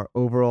function of our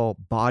overall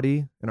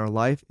body and our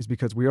life is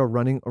because we are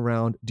running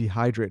around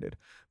dehydrated.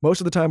 Most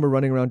of the time we're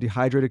running around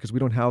dehydrated because we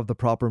don't have the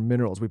proper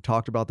minerals. We've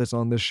talked about this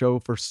on this show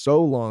for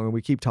so long and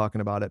we keep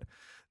talking about it.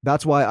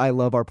 That's why I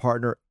love our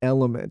partner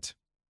Element.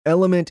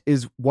 Element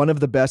is one of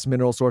the best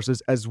mineral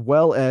sources as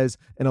well as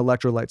an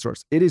electrolyte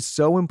source. It is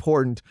so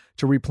important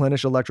to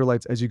replenish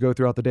electrolytes as you go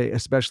throughout the day,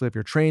 especially if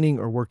you're training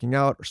or working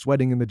out or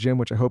sweating in the gym,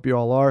 which I hope you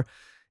all are.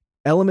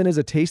 Element is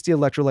a tasty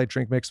electrolyte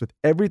drink mix with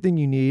everything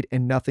you need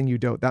and nothing you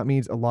don't. That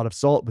means a lot of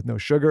salt with no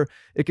sugar.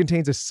 It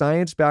contains a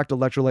science-backed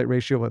electrolyte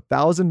ratio of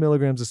 1,000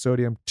 milligrams of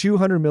sodium,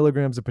 200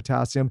 milligrams of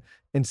potassium,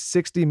 and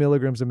 60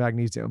 milligrams of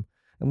magnesium.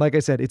 And like I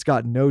said, it's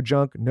got no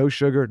junk, no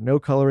sugar, no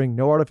coloring,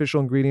 no artificial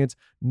ingredients,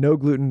 no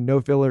gluten,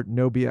 no filler,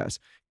 no BS.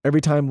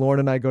 Every time Lauren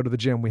and I go to the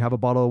gym, we have a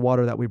bottle of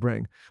water that we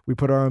bring. We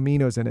put our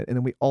aminos in it, and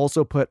then we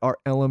also put our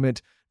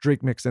Element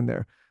drink mix in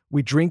there.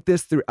 We drink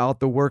this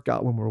throughout the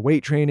workout when we're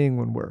weight training,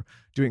 when we're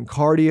doing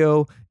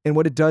cardio. And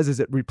what it does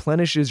is it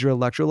replenishes your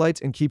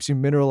electrolytes and keeps you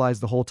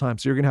mineralized the whole time.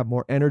 So you're going to have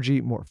more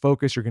energy, more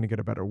focus. You're going to get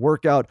a better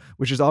workout,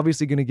 which is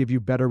obviously going to give you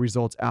better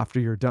results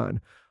after you're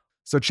done.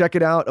 So check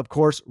it out. Of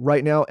course,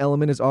 right now,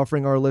 Element is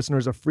offering our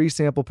listeners a free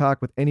sample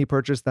pack with any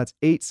purchase. That's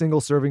 8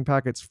 single serving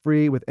packets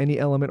free with any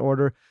Element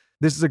order.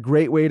 This is a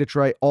great way to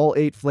try all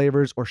 8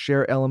 flavors or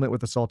share Element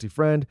with a salty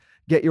friend.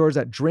 Get yours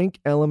at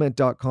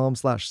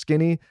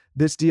drinkelement.com/skinny.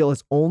 This deal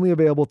is only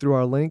available through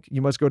our link.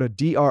 You must go to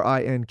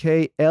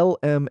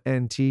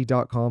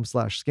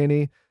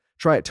drinklmnt.com/skinny.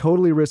 Try it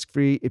totally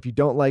risk-free. If you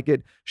don't like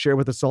it, share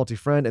with a salty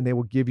friend and they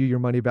will give you your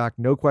money back.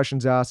 No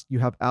questions asked. You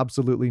have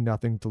absolutely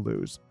nothing to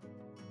lose.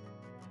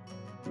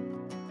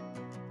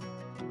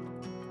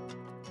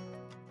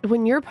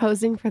 When you're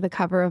posing for the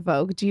cover of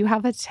Vogue, do you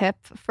have a tip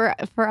for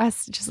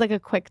us? Just like a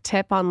quick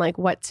tip on like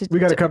what to do? We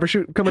got a cover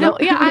shoot coming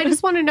up? Yeah, I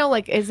just want to know,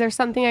 like, is there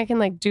something I can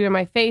like do to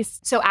my face?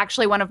 So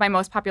actually one of my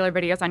most popular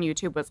videos on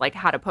YouTube was like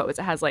how to pose.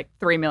 It has like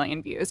 3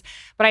 million views.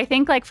 But I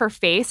think like for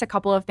face, a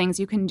couple of things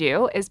you can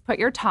do is put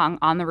your tongue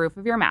on the roof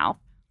of your mouth,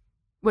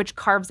 which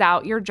carves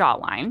out your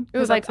jawline.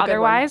 Because like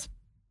otherwise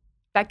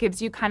that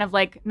gives you kind of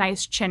like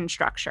nice chin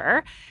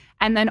structure.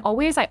 And then I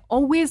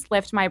always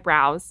lift my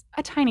brows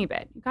a tiny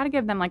bit. You got to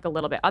give them like a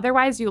little bit.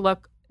 Otherwise, you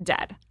look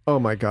dead. Oh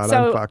my God,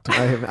 I'm fucked.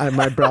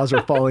 My brows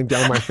are falling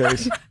down my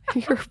face.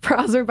 Your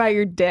brows are by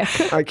your dick.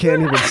 I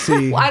can't even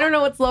see. Well, I don't know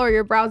what's lower,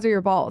 your brows or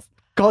your balls.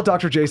 Call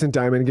Dr. Jason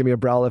Diamond and give me a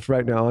brow lift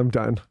right now. I'm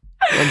done.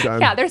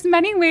 Yeah, there's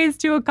many ways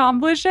to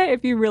accomplish it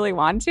if you really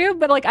want to.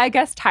 But like, I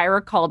guess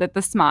Tyra called it the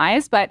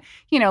smize. But,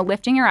 you know,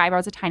 lifting your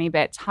eyebrows a tiny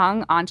bit,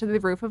 tongue onto the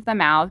roof of the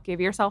mouth, give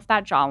yourself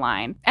that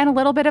jawline and a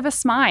little bit of a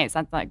smize.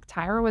 That's like,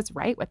 Tyra was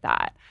right with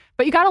that.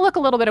 But you got to look a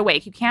little bit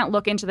awake. You can't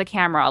look into the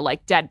camera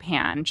like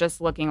deadpan,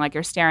 just looking like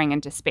you're staring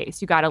into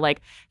space. You got to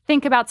like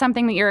think about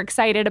something that you're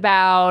excited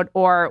about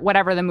or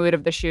whatever the mood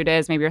of the shoot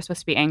is. Maybe you're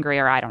supposed to be angry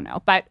or I don't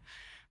know. But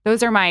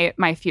those are my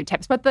few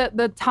tips. But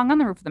the tongue on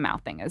the roof of the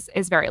mouth thing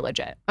is very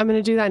legit. I'm going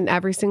to do that in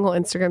every single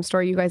Instagram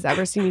story you guys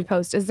ever see me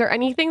post. Is there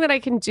anything that I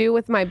can do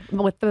with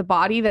the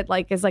body that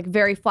like is like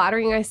very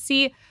flattering? I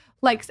see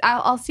like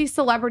I'll see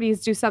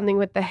celebrities do something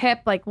with the hip.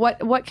 Like what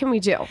can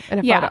we do in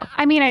a photo?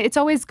 I mean, it's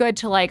always good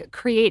to like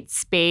create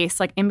space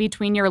like in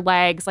between your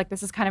legs. Like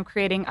this is kind of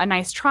creating a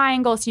nice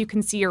triangle so you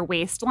can see your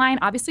waistline.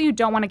 Obviously, you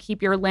don't want to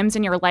keep your limbs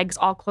and your legs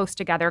all close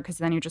together because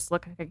then you just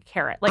look like a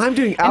carrot. Like I'm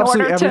doing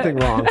absolutely everything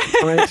wrong,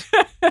 right?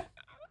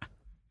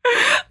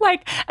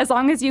 Like as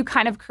long as you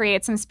kind of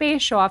create some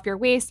space, show off your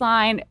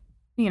waistline,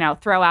 you know,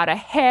 throw out a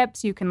hip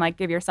so you can like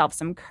give yourself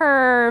some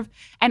curve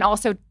and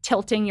also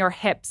tilting your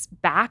hips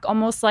back,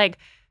 almost like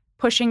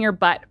pushing your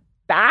butt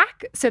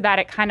back so that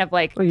it kind of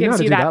like gives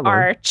you that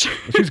arch.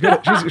 She's good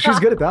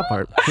at that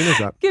part. She knows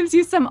that. Gives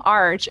you some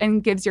arch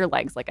and gives your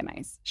legs like a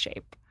nice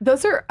shape.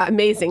 Those are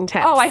amazing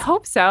tips. Oh, I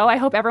hope so. I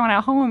hope everyone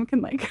at home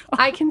can like.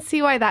 I can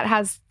see why that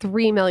has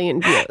 3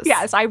 million views.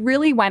 Yes, I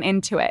really went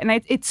into it.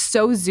 And it's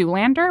so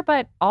Zoolander,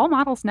 but all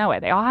models know it.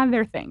 They all have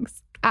their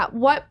things. At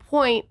what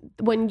point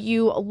when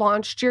you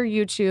launched your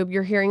YouTube,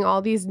 you're hearing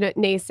all these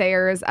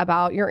naysayers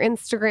about your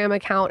Instagram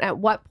account. At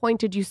what point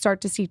did you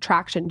start to see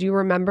traction? Do you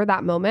remember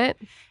that moment?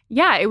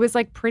 Yeah, it was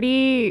like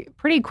pretty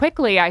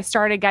quickly. I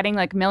started getting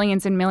like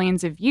millions and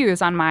millions of views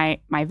on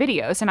my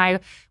videos. And I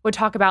would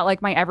talk about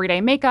like my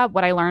everyday makeup,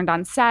 what I learned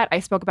on set.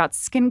 I spoke about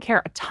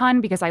skincare a ton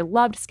because I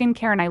loved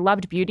skincare and I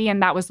loved beauty.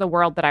 And that was the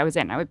world that I was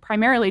in. I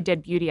primarily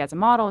did beauty as a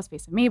model, as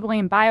Face of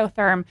Maybelline,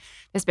 Biotherm,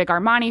 this big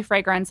Armani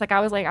fragrance. Like I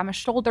was like, I'm a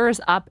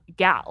shoulders up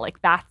gal.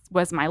 Like that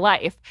was my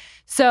life.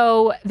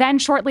 So then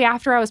shortly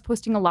after I was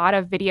posting a lot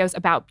of videos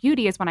about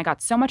beauty is when I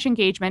got so much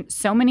engagement,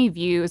 so many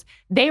views.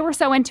 They were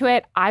so into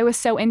it. I was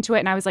so into it.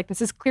 And I was like,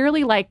 this is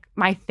clearly like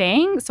my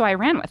thing. So I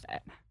ran with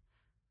it.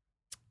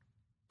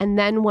 And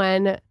then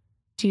when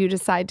do you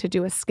decide to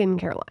do a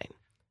skincare line?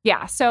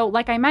 Yeah. So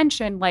like I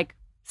mentioned, like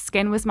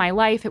skin was my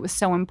life. It was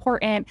so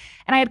important.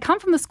 And I had come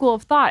from the school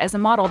of thought as a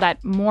model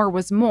that more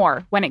was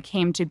more when it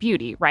came to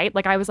beauty, right?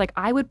 Like I was like,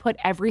 I would put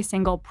every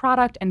single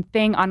product and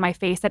thing on my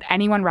face that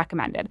anyone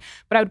recommended.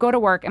 But I would go to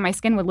work and my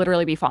skin would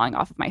literally be falling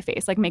off of my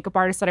face. Like makeup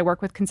artists that I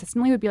work with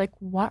consistently would be like,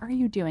 what are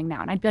you doing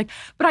now? And I'd be like,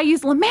 but I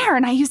use La Mer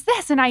and I use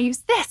this and I use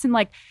this. And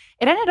like,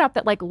 it ended up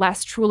that like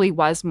less truly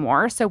was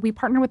more. So we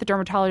partnered with the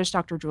dermatologist,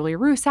 Dr. Julia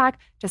Rusak,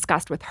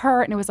 discussed with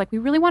her, and it was like, we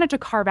really wanted to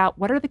carve out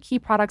what are the key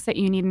products that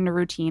you need in a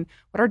routine,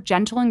 what are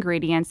gentle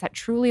ingredients that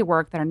truly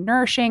work, that are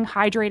nourishing,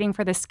 hydrating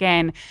for the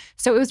skin.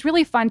 So it was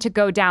really fun to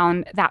go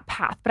down that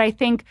path. But I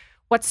think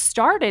what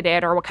started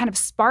it or what kind of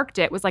sparked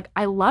it was like,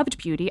 I loved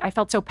beauty. I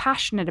felt so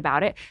passionate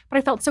about it, but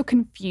I felt so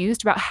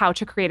confused about how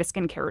to create a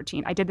skincare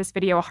routine. I did this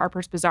video,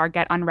 Harper's Bazaar,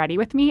 Get Unready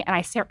with me, and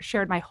I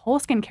shared my whole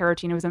skincare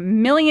routine. It was a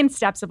million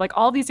steps of like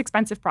all these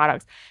expensive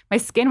products. My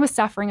skin was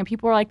suffering and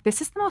people were like,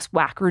 this is the most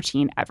whack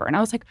routine ever. And I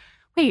was like,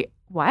 wait,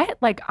 what?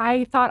 Like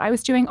I thought I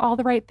was doing all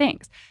the right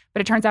things, but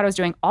it turns out I was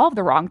doing all of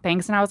the wrong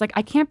things. And I was like,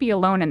 I can't be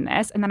alone in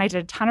this. And then I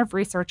did a ton of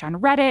research on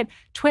Reddit,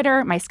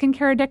 Twitter, my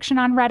skincare addiction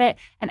on Reddit,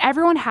 and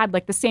everyone had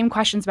like the same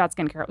questions about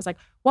skincare. It was like,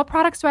 what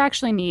products do I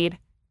actually need?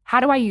 How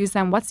do I use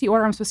them? What's the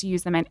order I'm supposed to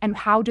use them in? And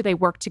how do they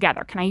work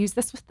together? Can I use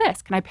this with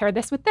this? Can I pair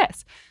this with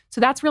this?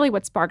 So that's really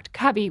what sparked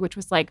Cubby, which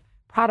was like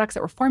products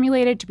that were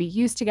formulated to be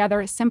used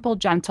together, simple,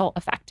 gentle,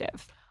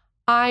 effective.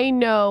 I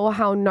know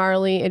how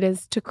gnarly it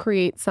is to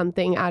create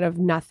something out of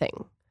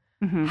nothing.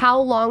 Mm-hmm. How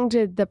long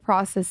did the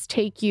process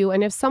take you?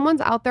 And if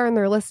someone's out there and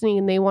they're listening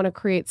and they want to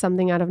create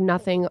something out of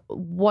nothing,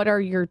 what are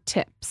your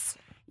tips?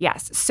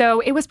 Yes. So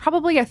it was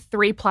probably a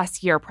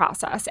 3+ year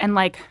process. And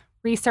like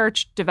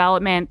research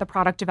development, the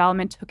product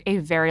development took a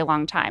very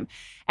long time.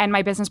 And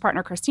my business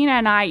partner, Christina,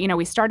 and I,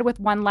 we started with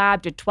one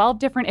lab, did 12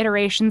 different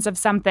iterations of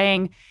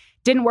something.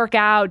 Didn't work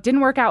out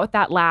with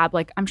that lab.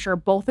 Like I'm sure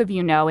both of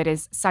you know, it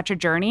is such a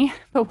journey.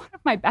 But one of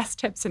my best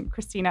tips, and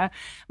Christina,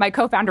 my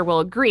co-founder,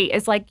 will agree,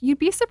 is like you'd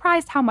be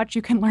surprised how much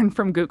you can learn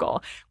from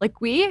Google.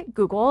 Like we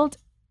Googled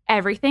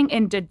everything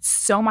and did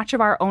so much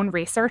of our own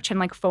research and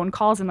like phone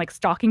calls and like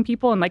stalking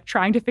people and like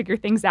trying to figure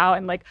things out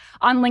and like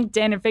on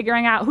LinkedIn and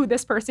figuring out who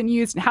this person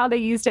used and how they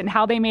used it and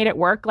how they made it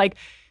work. Like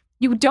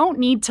you don't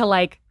need to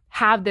like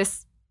have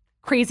this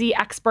crazy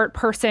expert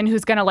person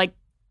who's going to like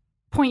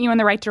point you in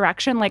the right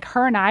direction. Like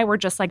her and I were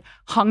just like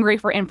hungry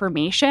for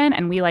information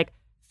and we like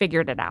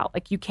figured it out.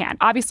 Like you can.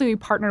 Obviously, we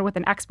partnered with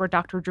an expert,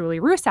 Dr.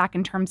 Julie Rusak,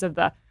 in terms of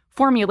the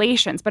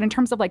formulations, but in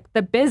terms of like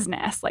the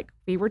business, like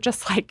we were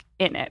just like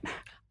in it.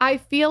 I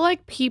feel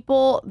like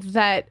people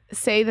that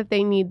say that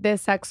they need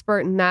this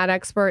expert and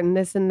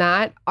this and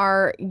that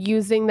are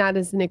using that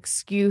as an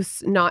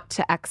excuse not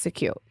to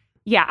execute.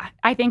 Yeah,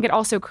 I think it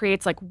also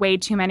creates like way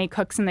too many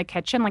cooks in the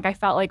kitchen. Like I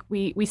felt like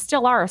we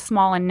still are a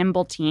small and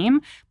nimble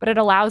team, but it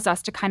allows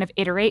us to kind of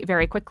iterate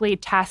very quickly,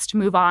 test,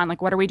 move on.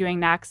 Like, what are we doing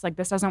next? Like,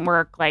 this doesn't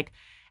work, like,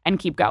 and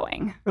keep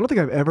going. I don't think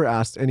I've ever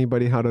asked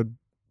anybody how to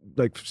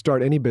like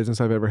start any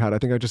business I've ever had. I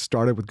think I just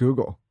started with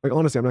Google. Like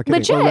honestly, I'm not kidding.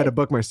 Legit. Or read a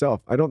book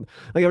myself. I don't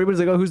like everybody's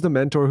like, oh, who's the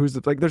mentor? Who's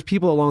the, like? There's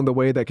people along the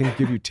way that can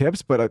give you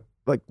tips, but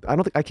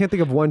I can't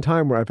think of one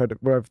time where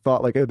I've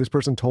thought like, hey, this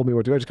person told me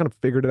what to do. I just kind of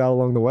figured it out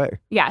along the way.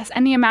 Yes,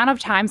 and the amount of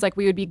times like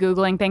we would be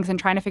Googling things and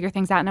trying to figure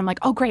things out, and I'm like,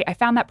 oh great, I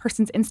found that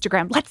person's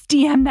Instagram. Let's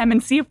DM them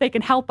and see if they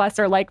can help us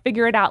or like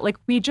figure it out. Like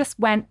we just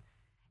went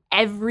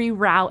every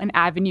route and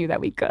avenue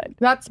that we could.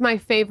 That's my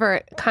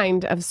favorite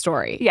kind of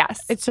story.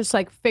 Yes, It's just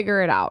like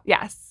figure it out.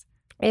 yes.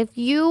 If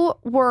you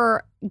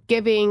were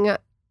giving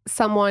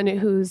someone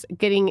who's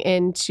getting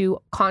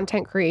into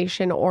content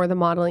creation or the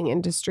modeling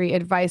industry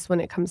advice when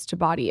it comes to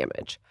body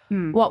image,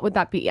 what would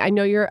that be? I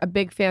know you're a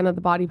big fan of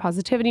the body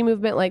positivity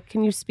movement. Like,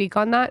 can you speak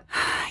on that?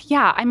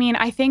 Yeah, I mean,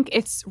 I think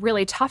it's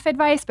really tough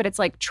advice, but it's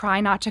like try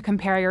not to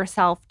compare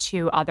yourself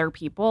to other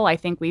people. I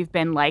think we've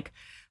been like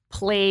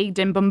plagued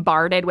and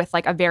bombarded with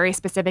like a very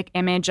specific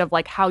image of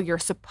like how you're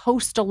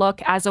supposed to look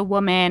as a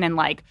woman and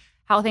like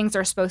how things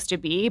are supposed to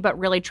be, but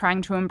really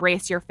trying to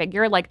embrace your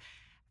figure. Like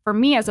for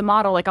me as a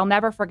model, like I'll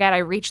never forget, I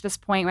reached this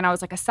point when I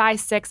was like a size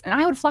 6 and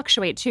I would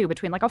fluctuate too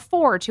between like a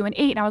 4 to an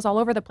 8 and I was all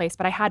over the place.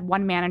 But I had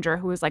one manager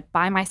who was like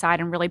by my side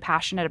and really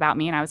passionate about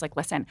me. And I was like,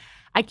 listen,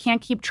 I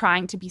can't keep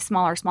trying to be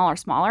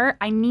smaller.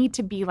 I need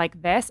to be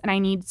like this. And I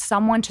need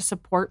someone to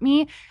support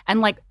me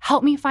and like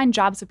help me find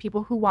jobs with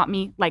people who want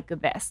me like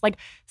this. Like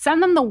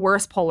send them the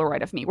worst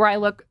Polaroid of me where I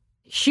look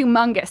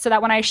humongous so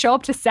that when I show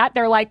up to set,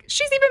 they're like,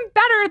 she's even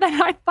better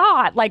than I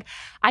thought. Like,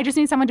 I just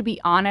need someone to be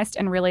honest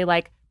and really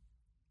like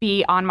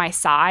be on my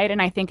side.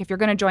 And I think if you're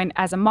going to join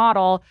as a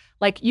model,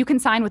 like you can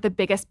sign with the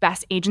biggest,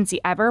 best agency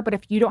ever. But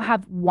if you don't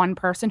have one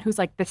person who's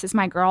like, this is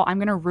my girl, I'm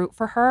going to root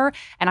for her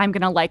and I'm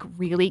going to like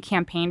really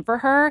campaign for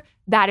her,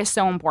 that is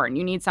so important.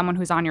 You need someone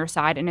who's on your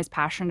side and is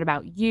passionate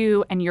about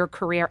you and your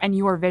career and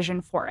your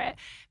vision for it.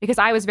 Because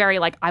I was very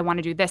like, I want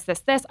to do this.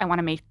 I want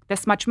to make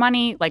this much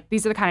money. Like,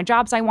 these are the kind of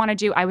jobs I want to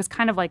do. I was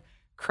kind of like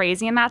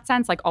crazy in that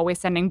sense, like always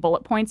sending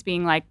bullet points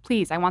being like,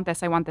 please, I want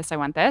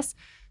this.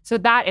 So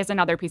that is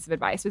another piece of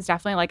advice. It's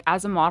definitely like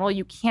as a model,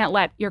 you can't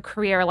let your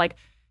career, like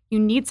you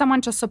need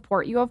someone to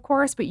support you, of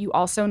course, but you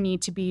also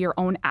need to be your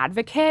own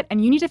advocate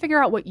and you need to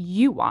figure out what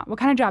you want. What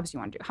kind of jobs do you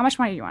want to do? How much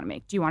money do you want to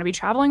make? Do you want to be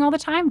traveling all the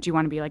time? Do you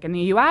want to be like in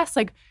the US?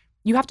 Like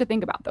you have to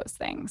think about those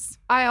things.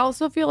 I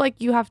also feel like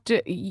you have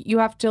to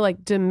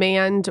like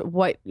demand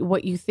what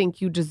you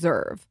think you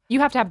deserve. You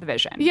have to have the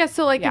vision. Yeah.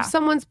 So like Yeah. if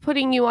someone's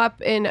putting you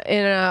up in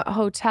a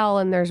hotel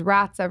and there's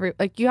rats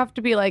like you have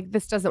to be like,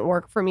 this doesn't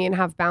work for me and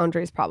have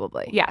boundaries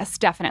probably. Yes,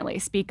 definitely.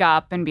 Speak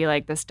up and be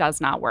like, this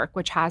does not work,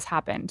 which has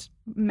happened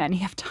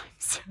many of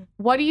times.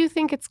 What do you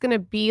think it's going to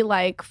be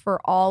like for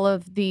all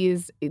of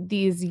these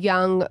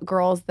young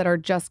girls that are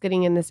just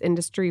getting in this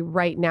industry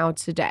right now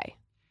today?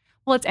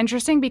 Well, it's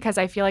interesting because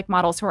I feel like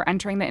models who are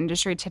entering the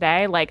industry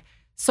today, like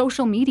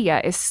social media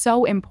is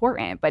so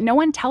important, but no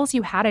one tells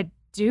you how to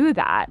do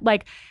that.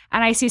 Like,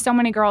 and I see so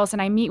many girls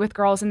and I meet with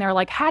girls and they're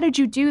like, how did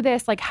you do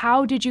this? Like,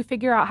 how did you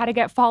figure out how to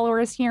get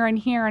followers here and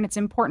here? And it's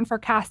important for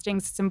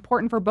castings. It's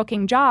important for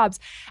booking jobs.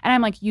 And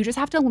I'm like, you just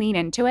have to lean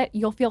into it.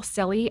 You'll feel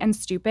silly and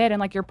stupid and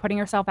like you're putting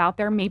yourself out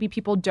there. Maybe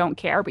people don't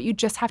care, but you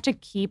just have to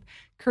keep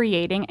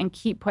creating and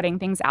keep putting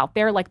things out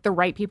there. Like the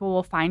right people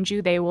will find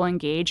you. They will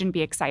engage and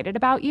be excited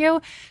about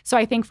you. So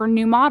I think for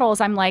new models,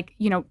 I'm like,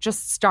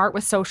 just start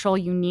with social.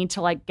 You need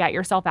to like get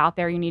yourself out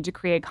there. You need to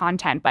create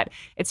content, but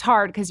it's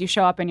hard because you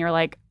show up and you're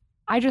like,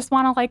 I just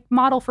want to like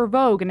model for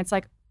Vogue. And it's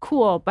like,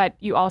 cool. But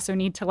you also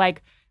need to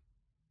like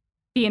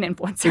be an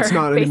influencer. It's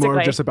not basically.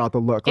 anymore just about the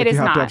look. Like It is you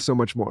have to not. have so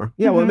much more.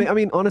 Yeah. Well, I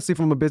mean, honestly,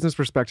 from a business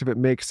perspective, it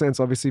makes sense.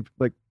 Obviously,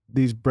 like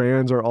these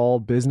brands are all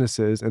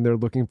businesses and they're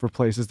looking for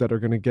places that are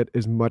going to get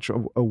as much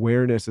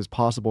awareness as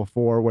possible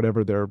for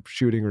whatever they're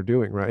shooting or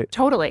doing, right?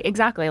 Totally.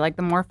 Exactly. Like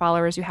the more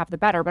followers you have, the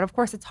better. But of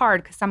course it's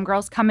hard because some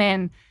girls come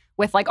in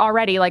with like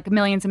already like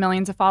millions and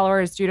millions of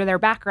followers due to their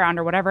background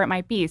or whatever it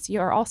might be. So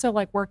you're also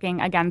like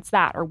working against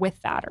that or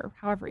with that or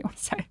however you want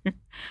to say.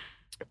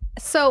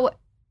 So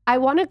I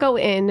want to go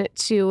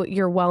into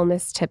your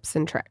wellness tips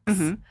and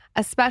tricks,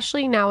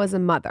 especially now as a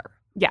mother.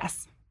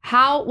 Yes.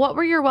 What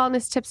were your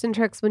wellness tips and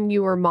tricks when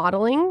you were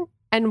modeling,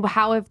 and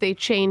how have they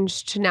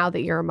changed to now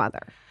that you're a mother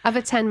of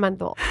a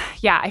 10-month-old?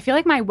 Yeah, I feel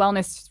like my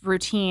wellness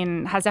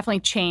routine has definitely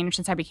changed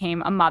since I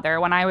became a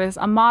mother. When I was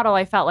a model,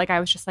 I felt like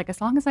I was just like,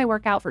 as long as I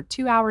work out for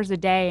 2 hours a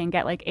day and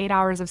get like 8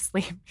 hours of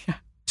sleep.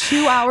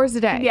 2 hours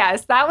a day.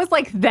 Yes, that was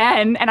like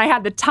then, and I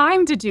had the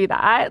time to do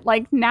that.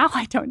 Like now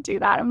I don't do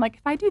that. I'm like,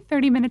 if I do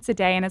 30 minutes a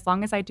day and as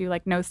long as I do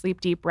like no sleep,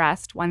 deep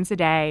rest once a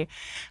day,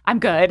 I'm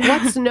good.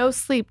 What's no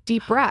sleep,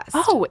 deep rest?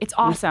 Oh, it's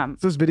awesome.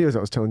 Those videos I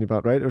was telling you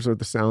about, right? Those are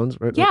the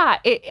sounds, right? Yeah,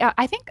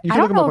 I think, You I can don't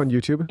look them know up on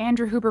if YouTube.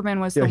 Andrew Huberman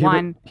was Yeah, the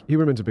one.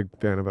 Huberman's a big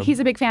fan of them. He's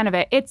a big fan of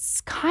it.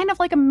 It's kind of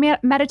like a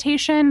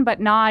meditation, but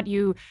not.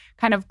 You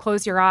kind of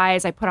close your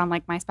eyes. I put on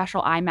like my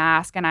special eye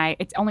mask and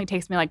it only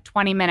takes me like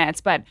 20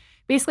 minutes, but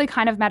basically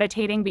kind of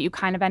meditating, but you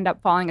kind of end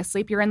up falling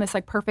asleep. You're in this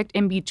like perfect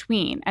in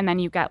between. And then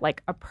you get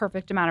like a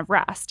perfect amount of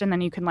rest. And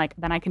then you can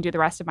then I can do the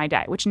rest of my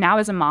day, which now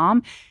as a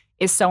mom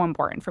is so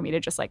important for me to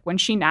just like, when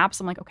she naps,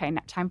 I'm like, okay,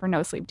 time for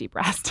no sleep, deep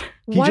rest.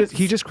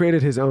 He just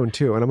created his own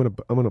too, and I'm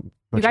gonna.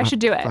 You guys should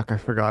do it. Fuck, I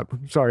forgot.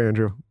 Sorry,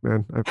 Andrew.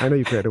 Man, I know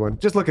you created one.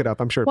 Just look it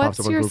up. I'm sure it pops What's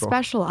up on your Google.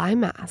 special eye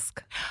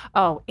mask?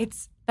 Oh,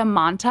 it's the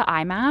Manta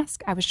eye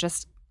mask. I was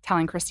just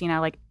telling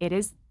Christina, like, it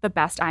is the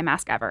best eye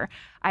mask ever.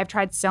 I've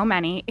tried so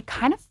many. It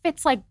kind of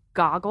fits like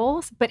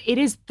goggles, but it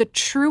is the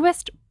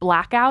truest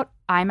blackout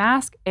eye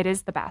mask. It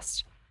is the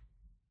best.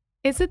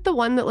 Is it the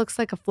one that looks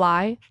like a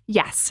fly?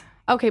 Yes.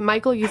 Okay,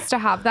 Michael used to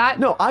have that.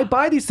 No, I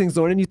buy these things,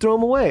 Lauren, and you throw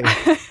them away.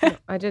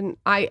 I didn't.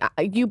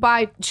 You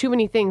buy too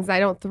many things. I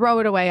don't throw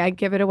it away. I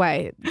give it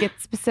away. Get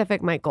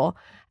specific, Michael.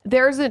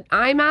 There's an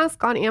eye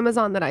mask on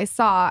Amazon that I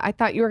saw. I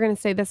thought you were going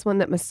to say this one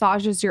that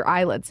massages your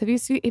eyelids. Have you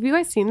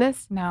guys seen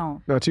this?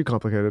 No. No, too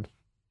complicated.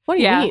 What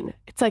do you Yeah. mean?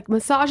 It's like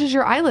massages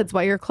your eyelids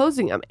while you're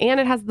closing them, and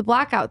it has the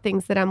blackout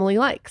things that Emily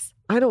likes.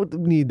 I don't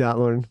need that,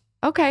 Lauren.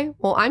 Okay,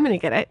 well, I'm going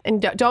to get it,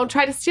 and don't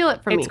try to steal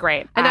it from me. It's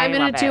great. And I I'm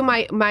going love to do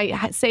it.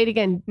 my say it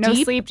again. No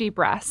deep, sleep, deep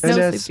rest. No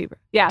NS sleep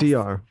deeper. Yes.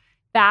 DR.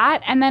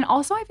 That. And then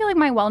also I feel like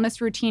my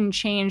wellness routine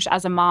changed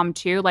as a mom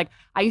too. Like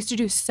I used to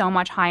do so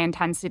much high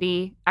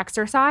intensity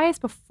exercise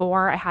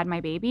before I had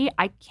my baby.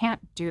 I can't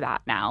do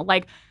that now.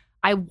 Like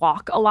I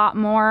walk a lot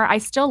more. I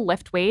still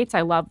lift weights.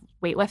 I love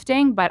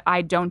weightlifting, but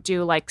I don't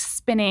do like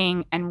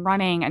spinning and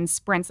running and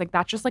sprints. Like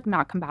that's just like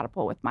not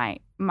compatible with my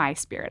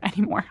spirit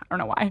anymore. I don't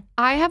know why.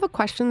 I have a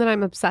question that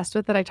I'm obsessed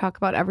with that I talk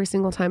about every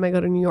single time I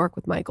go to New York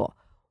with Michael.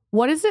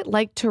 What is it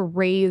like to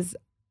raise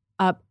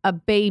a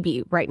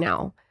baby right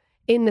now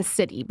in the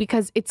city?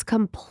 Because it's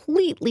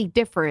completely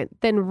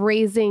different than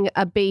raising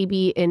a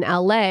baby in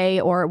LA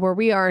or where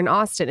we are in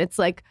Austin. It's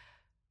like,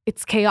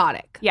 it's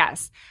chaotic.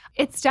 Yes.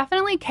 It's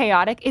definitely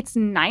chaotic. It's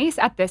nice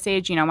at this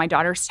age. You know, my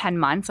daughter's 10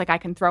 months. Like I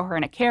can throw her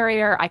in a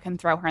carrier. I can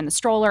throw her in the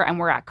stroller and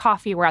we're at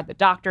coffee. We're at the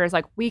doctor's.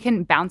 Like we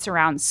can bounce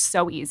around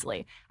so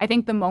easily. I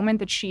think the moment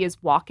that she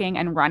is walking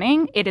and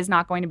running, it is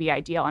not going to be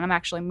ideal. And I'm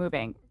actually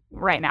moving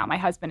right now. My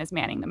husband is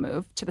manning the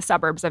move to the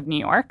suburbs of New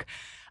York,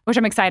 which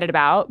I'm excited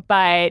about.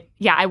 But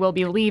yeah, I will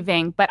be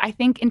leaving. But I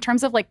think in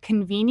terms of like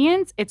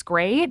convenience, it's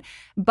great.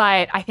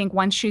 But I think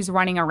once she's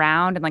running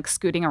around and like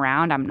scooting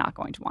around, I'm not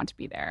going to want to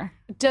be there.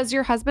 Does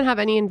your husband have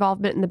any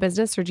involvement in the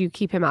business or do you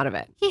keep him out of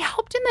it? He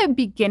helped helped in the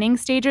beginning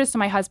stages. So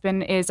my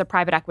husband is a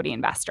private equity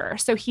investor.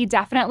 So he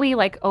definitely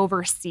like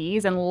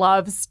oversees and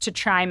loves to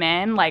chime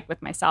in, like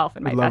with myself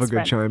and my Love a best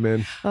good friend. chime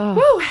in.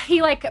 Woo,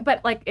 he like,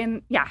 but like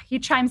he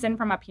chimes in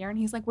from up here and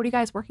he's like, what are you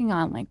guys working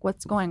on? Like,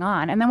 what's going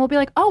on? And then we'll be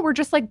like, oh, we're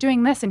just like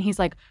doing this. And he's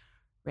like,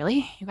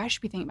 really? You guys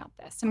should be thinking about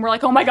this. And we're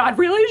like, oh my God,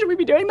 really? Should we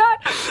be doing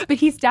that? But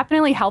he's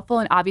definitely helpful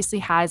and obviously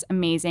has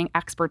amazing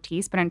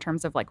expertise. But in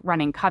terms of like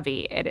running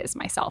Covey, it is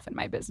myself and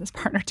my business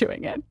partner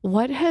doing it.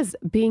 What has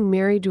being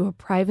married to a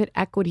private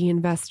equity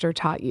investor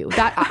taught you?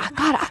 That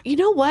God, you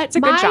know what? It's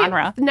a good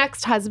genre.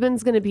 Next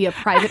husband's going to be a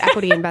private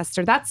equity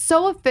investor. That's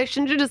so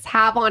efficient to just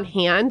have on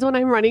hand when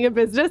I'm running a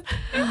business.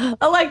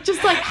 Like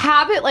just like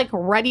have it like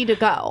ready to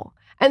go.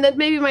 And then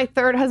maybe my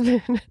third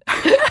husband.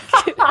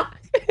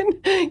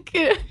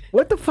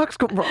 What the fuck's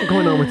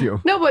going on with you?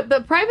 No, but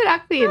the private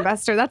equity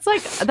investor, that's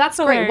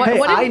great. Hey,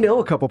 What I know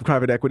a couple of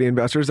private equity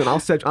investors, and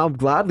I'll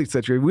gladly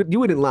set you. You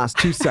wouldn't last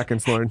 2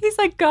 seconds, Lauren. He's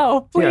like,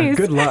 go, please. Yeah,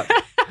 good luck.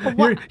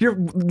 You're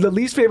the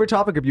least favorite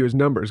topic of you is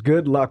numbers.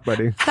 Good luck,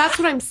 buddy. That's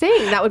what I'm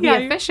saying. That would be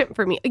efficient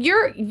for me.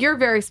 You're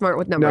very smart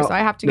with numbers, so I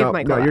have to give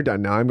Michael. No, you're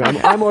done now. I'm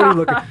already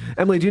looking.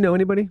 Emily, do you know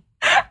anybody?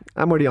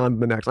 I'm already on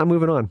the next. I'm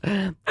moving on.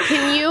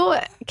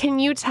 Can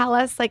you tell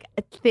us like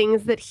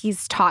things that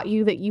he's taught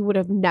you that you would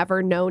have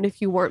never known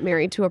if you weren't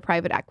married to a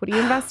private equity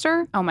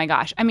investor? Oh my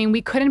gosh. I mean,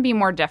 we couldn't be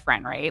more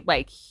different, right?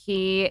 Like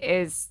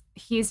he's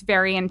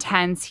very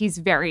intense. He's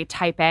very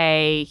type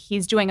A.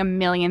 He's doing a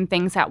million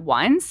things at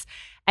once.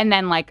 And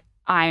then like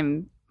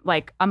I'm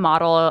like a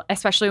model,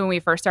 especially when we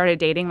first started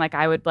dating, like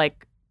I would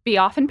like be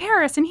off in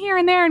Paris and here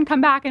and there and come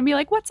back and be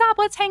like, what's up?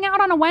 Let's hang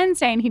out on a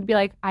Wednesday. And he'd be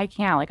like, I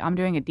can't, like, I'm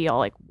doing a deal.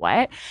 Like,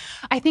 what?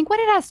 I think what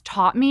it has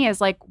taught me is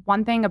like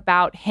one thing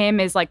about him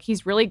is like,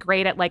 he's really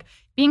great at like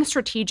being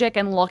strategic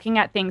and looking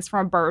at things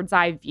from a bird's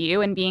eye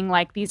view and being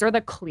like, these are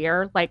the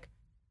clear, like,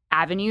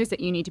 avenues that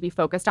you need to be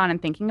focused on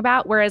and thinking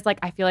about. Whereas like,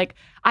 I feel like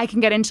I can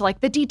get into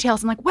like the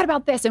details and like, what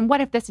about this? And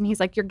what if this? And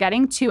he's like, you're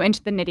getting too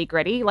into the nitty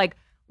gritty. Like,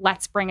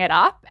 let's bring it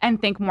up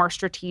and think more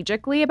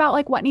strategically about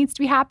like what needs to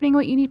be happening,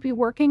 what you need to be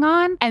working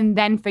on, and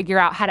then figure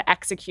out how to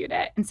execute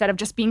it instead of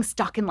just being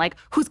stuck in like,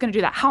 who's going to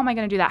do that? How am I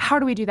going to do that? How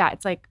do we do that?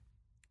 It's like,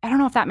 I don't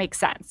know if that makes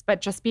sense, but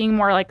just being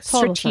more like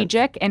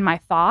strategic in my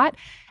thought.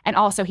 And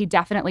also he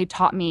definitely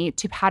taught me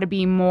how to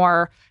be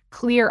more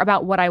clear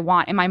about what I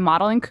want. In my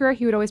modeling career,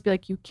 he would always be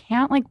like, you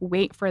can't like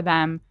wait for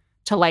them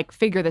to like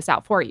figure this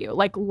out for you.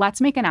 Like,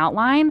 let's make an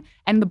outline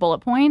and the bullet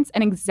points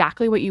and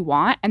exactly what you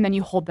want. And then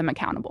you hold them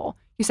accountable.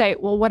 You say,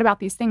 well, what about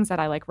these things that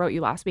I like wrote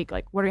you last week?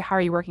 Like, how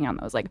are you working on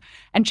those? Like,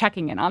 and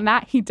checking in on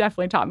that. He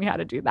definitely taught me how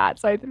to do that.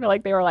 So I feel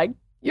like they were like,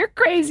 you're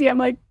crazy. I'm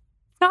like,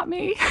 not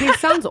me. He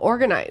sounds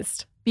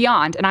organized.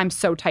 Beyond. And I'm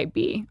so type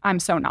B. I'm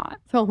so not.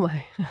 Oh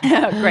my.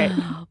 Great.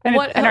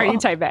 And are you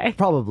type A?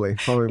 Probably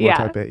more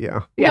type A.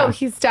 Yeah. No,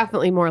 he's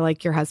definitely more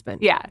like your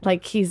husband. Yeah.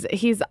 Like he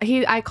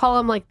I call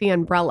him like the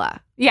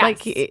umbrella. Yes.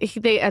 Like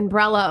the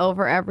umbrella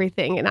over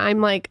everything. And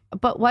I'm like,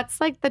 but what's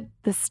like the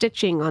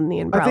stitching on the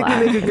umbrella? I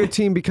think we make a good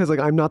team because like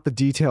I'm not the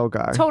detail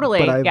guy.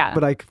 Totally.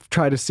 But I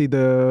try to see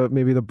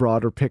maybe the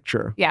broader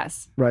picture.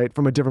 Yes. Right.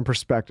 From a different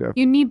perspective.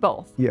 You need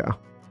both. Yeah.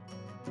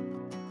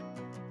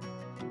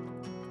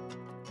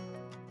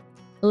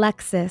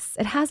 Lexus.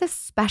 It has a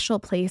special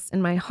place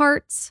in my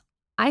heart.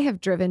 I have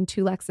driven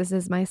 2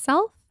 Lexuses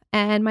myself,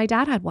 and my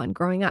dad had one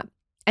growing up.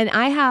 And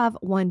I have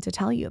one to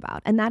tell you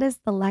about, and that is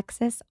the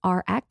Lexus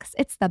RX.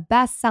 It's the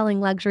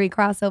best-selling luxury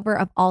crossover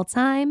of all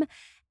time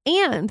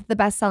and the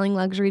best-selling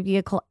luxury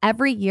vehicle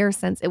every year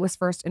since it was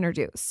first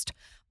introduced.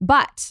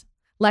 But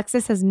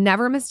Lexus has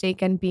never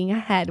mistaken being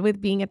ahead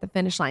with being at the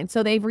finish line.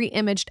 So they've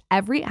reimaged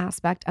every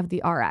aspect of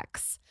the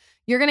RX.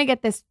 You're going to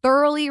get this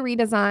thoroughly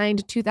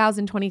redesigned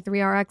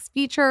 2023 RX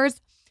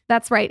features.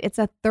 That's right. It's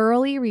a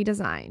thoroughly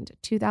redesigned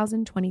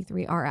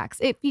 2023 RX.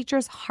 It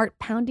features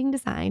heart-pounding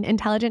design,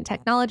 intelligent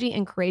technology,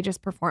 and courageous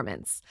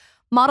performance.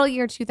 Model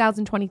year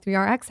 2023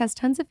 RX has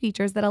tons of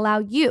features that allow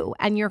you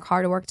and your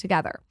car to work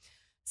together.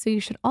 So you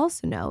should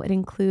also know it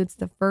includes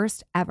the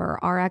first ever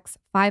RX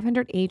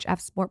 500h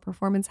F-Sport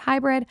Performance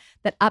Hybrid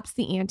that ups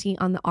the ante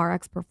on the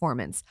RX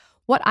performance.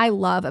 What I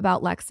love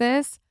about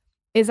Lexus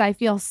is I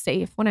feel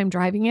safe when I'm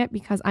driving it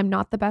because I'm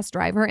not the best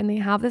driver, and they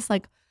have this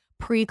like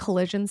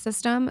pre-collision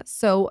system.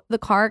 So the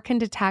car can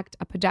detect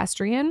a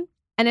pedestrian,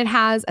 and it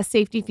has a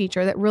safety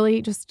feature that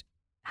really just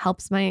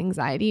helps my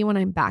anxiety when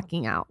I'm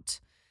backing out.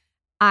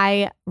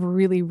 I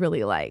really,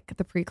 really like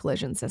the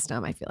pre-collision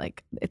system. I feel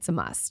like it's a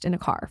must in a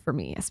car for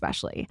me,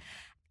 especially.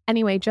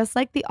 Anyway, just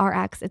like the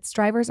RX, its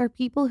drivers are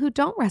people who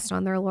don't rest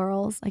on their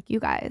laurels like you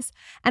guys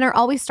and are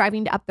always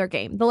striving to up their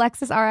game. The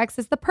Lexus RX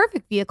is the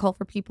perfect vehicle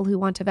for people who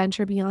want to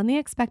venture beyond the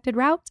expected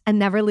route and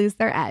never lose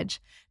their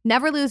edge.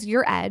 Never lose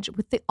your edge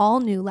with the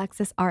all-new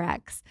Lexus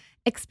RX.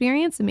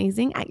 Experience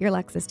amazing at your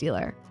Lexus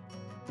dealer.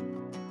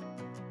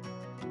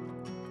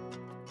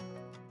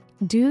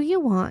 Do you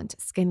want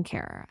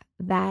skincare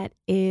that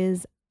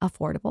is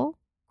affordable,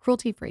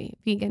 cruelty-free,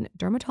 vegan,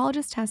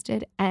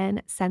 dermatologist-tested,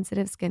 and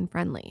sensitive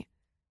skin-friendly?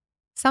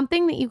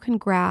 Something that you can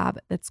grab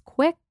that's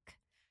quick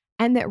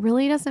and that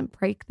really doesn't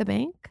break the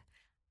bank?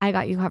 I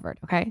got you covered,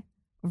 okay?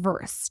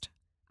 Versed.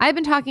 I've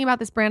been talking about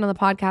this brand on the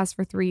podcast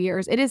for 3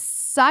 years. It is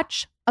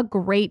such a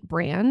great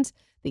brand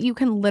that you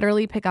can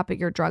literally pick up at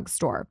your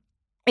drugstore.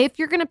 If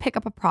you're going to pick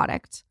up a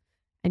product,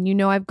 and you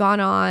know I've gone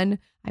on,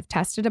 I've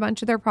tested a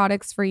bunch of their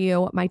products for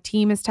you, my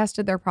team has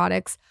tested their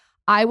products,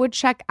 I would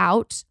check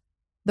out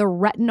the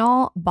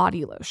Retinol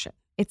Body Lotion.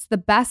 It's the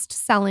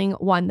best-selling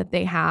one that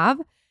they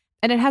have,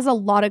 and it has a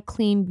lot of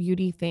clean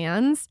beauty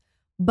fans,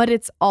 but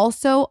it's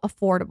also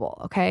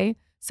affordable, okay?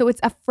 So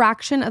it's a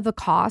fraction of the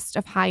cost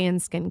of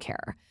high-end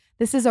skincare.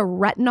 This is a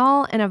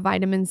retinol and a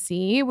vitamin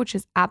C, which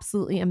is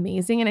absolutely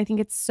amazing. And I think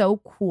it's so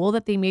cool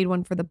that they made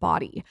one for the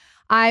body.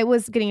 I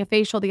was getting a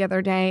facial the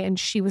other day and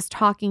she was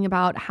talking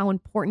about how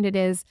important it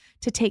is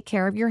to take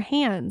care of your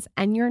hands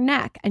and your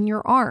neck and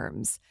your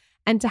arms.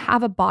 And to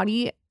have a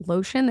body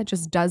lotion that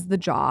just does the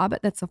job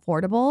that's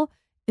affordable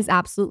is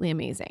absolutely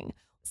amazing.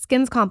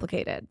 Skin's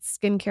complicated.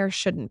 Skincare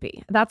shouldn't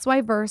be. That's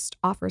why Versed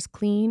offers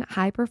clean,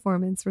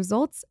 high-performance,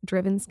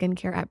 results-driven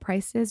skincare at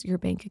prices your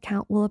bank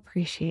account will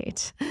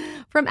appreciate.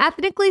 From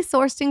ethnically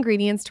sourced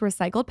ingredients to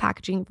recycled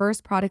packaging,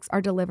 Versed products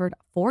are delivered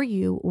for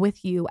you,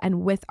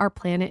 and with our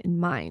planet in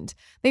mind.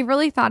 They've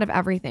really thought of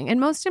everything. And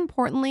most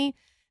importantly,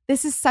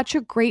 this is such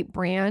a great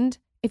brand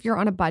if you're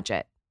on a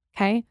budget,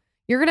 okay?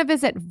 You're going to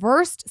visit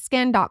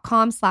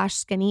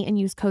verstskin.com/skinny and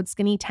use code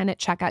skinny10 at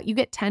checkout. You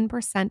get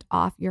 10%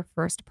 off your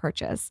first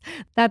purchase.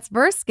 That's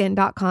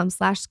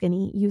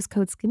verstskin.com/skinny. Use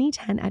code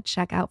skinny10 at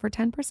checkout for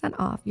 10%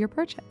 off your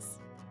purchase.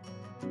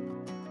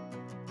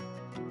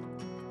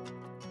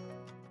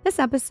 This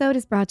episode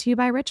is brought to you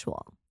by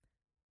Ritual.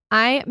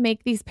 I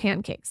make these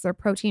pancakes. They're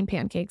protein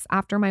pancakes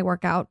after my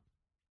workout.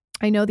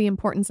 I know the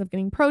importance of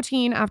getting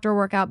protein after a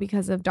workout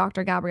because of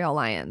Dr. Gabrielle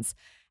Lyons.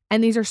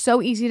 And these are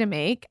so easy to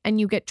make, and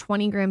you get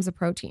 20 grams of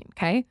protein,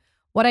 okay?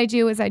 What I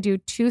do is I do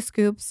 2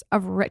 scoops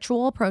of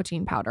Ritual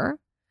protein powder,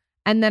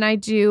 and then I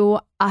do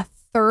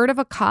 1/3 of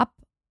a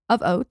cup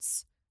of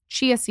oats,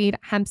 chia seed,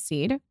 hemp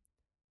seed,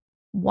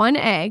 1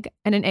 egg,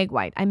 and an egg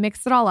white. I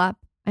mix it all up.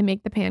 I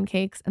make the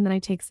pancakes, and then I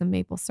take some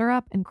maple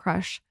syrup and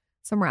crush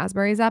some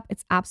raspberries up.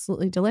 It's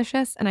absolutely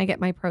delicious, and I get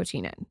my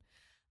protein in.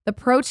 The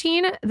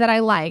protein that I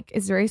like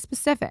is very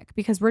specific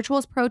because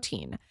Ritual's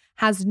protein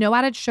has no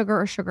added sugar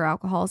or sugar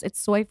alcohols. It's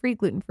soy-free,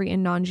 gluten-free,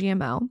 and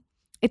non-GMO.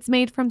 It's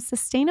made from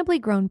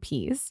sustainably grown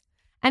peas,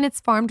 and it's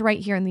farmed right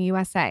here in the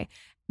USA.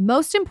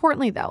 Most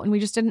importantly, though, and we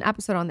just did an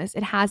episode on this,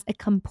 it has a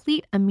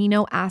complete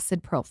amino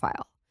acid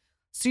profile.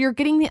 So you're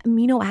getting the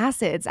amino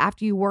acids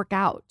after you work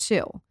out,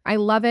 too. I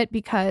love it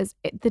because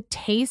the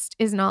taste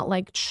is not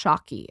like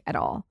chalky at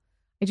all.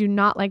 I do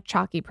not like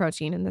chalky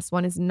protein, and this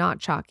one is not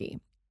chalky.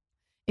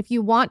 If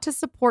you want to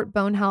support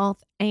bone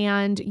health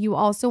and you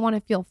also want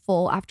to feel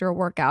full after a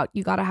workout,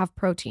 you got to have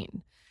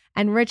protein.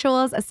 And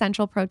Ritual's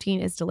essential protein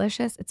is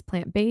delicious. It's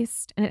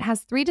plant-based, and it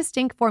has 3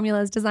 distinct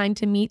formulas designed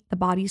to meet the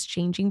body's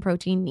changing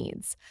protein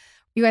needs.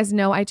 You guys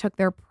know I took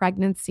their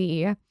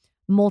pregnancy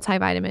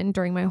multivitamin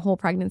during my whole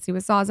pregnancy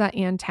with Zaza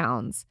and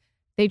Towns.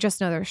 They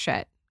just know their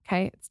shit,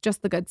 okay? It's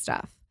just the good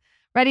stuff.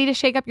 Ready to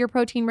shake up your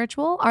protein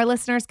ritual? Our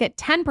listeners get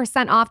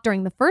 10% off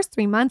during the first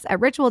 3 months at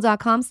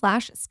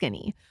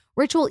ritual.com/skinny.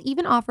 Ritual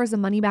even offers a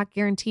money-back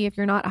guarantee if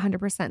you're not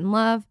 100% in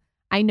love.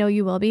 I know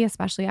you will be,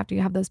 especially after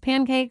you have those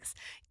pancakes.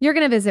 You're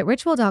going to visit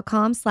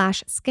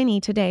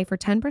ritual.com/skinny today for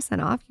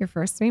 10% off your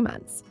first 3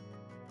 months.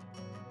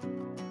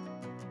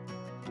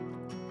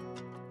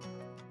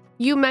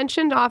 You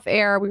mentioned off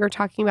air, we were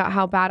talking about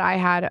how bad I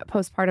had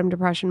postpartum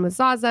depression with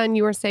Zaza, and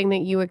you were saying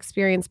that you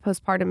experienced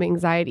postpartum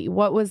anxiety.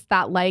 What was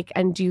that like?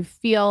 And do you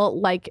feel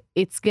like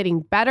it's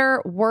getting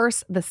better,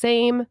 worse, the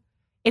same?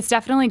 It's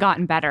definitely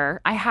gotten better.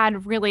 I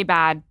had really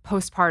bad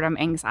postpartum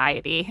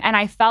anxiety, and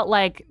I felt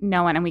like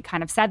no one, and we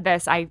kind of said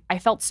this, I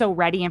felt so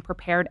ready and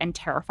prepared and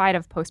terrified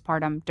of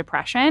postpartum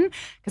depression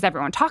because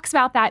everyone talks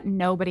about that.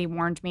 Nobody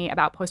warned me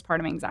about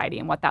postpartum anxiety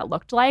and what that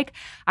looked like.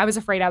 I was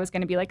afraid I was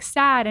going to be like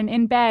sad and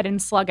in bed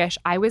and sluggish.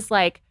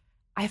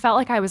 I felt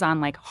like I was on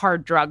like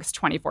hard drugs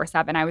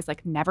 24/7. I was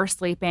like never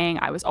sleeping.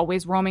 I was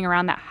always roaming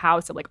around that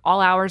house at like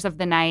all hours of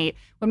the night.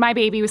 When my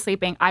baby was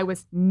sleeping, I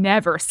was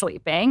never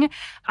sleeping.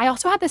 I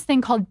also had this thing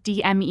called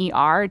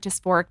DMER,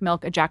 dysphoric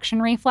milk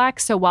ejection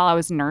reflex. So while I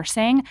was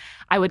nursing,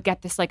 I would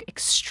get this like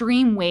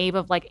extreme wave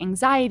of like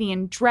anxiety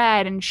and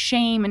dread and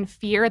shame and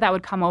fear that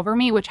would come over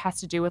me, which has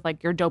to do with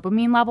like your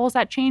dopamine levels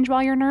that change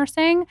while you're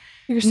nursing.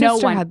 Your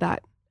sister had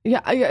that.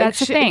 Yeah, that's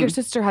the thing. Your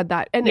sister had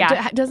that. And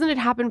doesn't it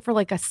happen for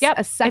like a second?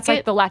 It's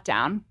like the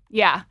letdown.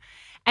 Yeah.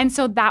 And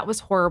so that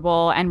was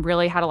horrible and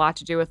really had a lot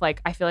to do with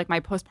like, I feel like my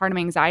postpartum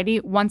anxiety.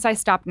 Once I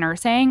stopped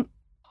nursing,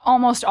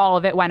 almost all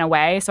of it went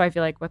away. So I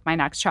feel like with my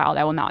next child,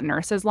 I will not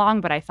nurse as long,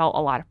 but I felt a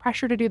lot of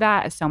pressure to do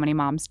that, as so many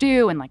moms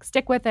do, and like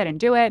stick with it and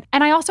do it.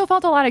 And I also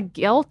felt a lot of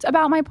guilt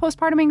about my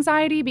postpartum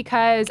anxiety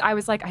because I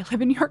was like, I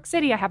live in New York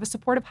City. I have a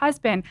supportive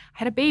husband. I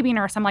had a baby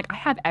nurse. I'm like, I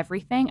have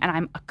everything and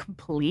I'm a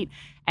complete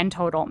and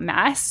total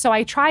mess. So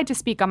I tried to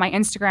speak on my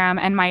Instagram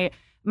and my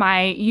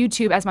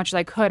YouTube as much as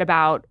I could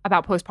about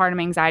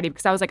postpartum anxiety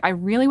because I was like, I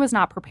really was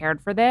not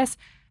prepared for this.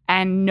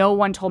 And no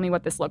one told me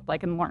what this looked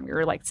like. And Lauren, we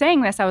were like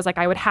saying this, I was like,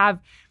 I would have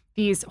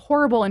these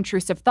horrible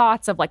intrusive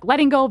thoughts of like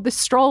letting go of the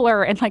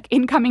stroller and like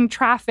incoming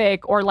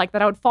traffic, or like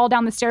that I would fall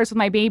down the stairs with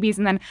my babies.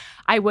 And then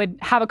I would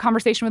have a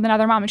conversation with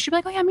another mom and she'd be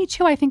like, oh yeah, me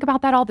too. I think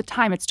about that all the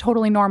time. It's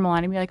totally normal.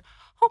 And I'd be like,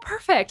 oh,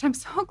 perfect. I'm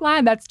so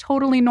glad that's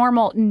totally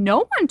normal.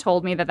 No one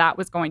told me that that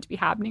was going to be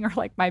happening. Or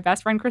like my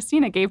best friend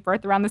Christina gave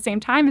birth around the same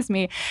time as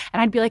me.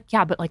 And I'd be like,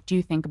 yeah, but like, do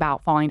you think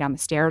about falling down the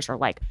stairs or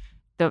like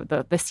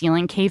the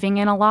ceiling caving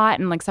in a lot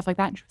and like stuff like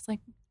that? And she was like,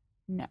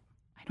 no.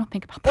 I don't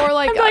think about that. Or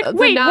like,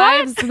 wait,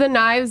 the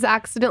knives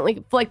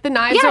accidentally, like the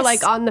knives are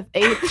like on the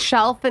 8th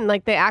shelf and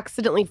like they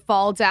accidentally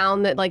fall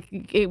down, that like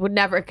it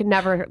could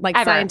never like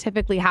Ever.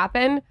 scientifically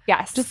happen.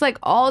 Yes. Just like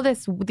all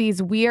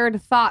these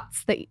weird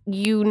thoughts that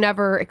you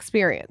never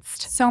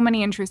experienced. So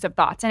many intrusive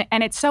thoughts.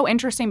 And it's so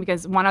interesting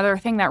because one other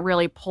thing that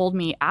really pulled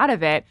me out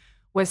of it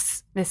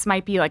was, this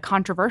might be like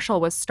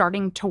controversial, was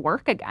starting to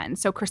work again.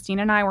 So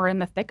Christina and I were in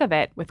the thick of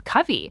it with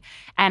Covey,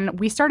 and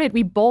we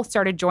both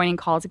started joining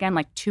calls again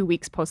like 2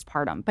 weeks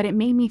postpartum. But it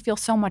made me feel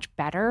so much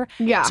better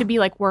to be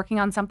like working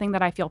on something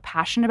that I feel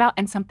passionate about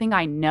and something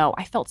I know.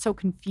 I felt so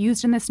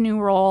confused in this new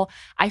role.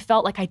 I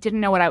felt like I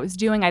didn't know what I was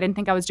doing. I didn't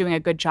think I was doing a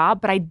good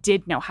job, but I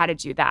did know how to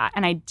do that.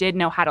 And I did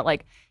know how to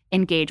like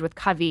engage with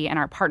Covey and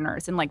our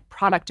partners and like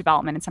product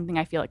development, and something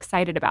I feel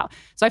excited about.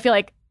 So I feel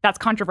like that's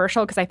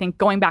controversial because I think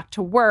going back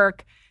to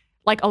work,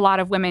 like a lot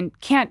of women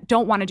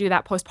don't want to do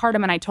that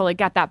postpartum, and I totally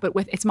get that. But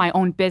it's my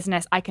own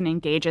business, I can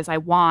engage as I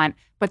want.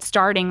 But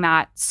starting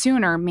that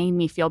sooner made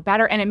me feel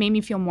better, and it made me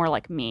feel more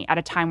like me at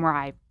a time where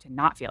I did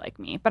not feel like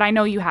me. But I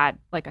know you had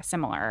like a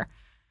similar.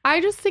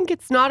 I just think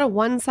it's not a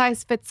one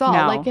size fits all.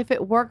 No. Like if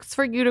it works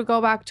for you to go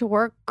back to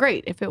work,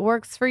 great. If it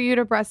works for you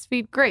to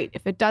breastfeed, great.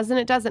 If it doesn't,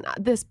 it doesn't.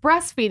 This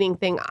breastfeeding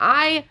thing,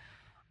 I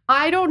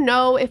don't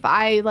know if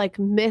I like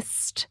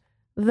missed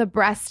the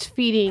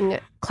breastfeeding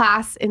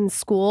class in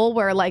school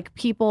where like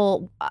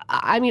people,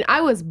 I mean, I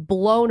was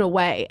blown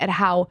away at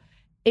how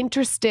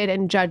interested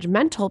and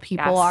judgmental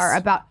people are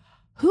about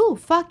who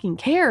fucking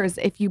cares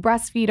if you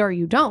breastfeed or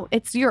you don't.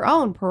 It's your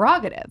own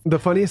prerogative. The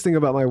funniest thing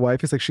about my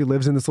wife is like she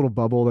lives in this little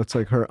bubble that's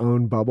like her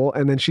own bubble,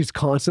 and then she's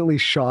constantly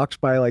shocked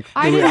by like the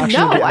I didn't reaction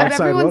know. of the outside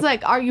Everyone's world.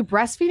 like, are you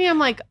breastfeeding? I'm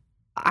like,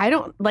 I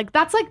don't like,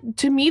 that's like,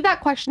 to me,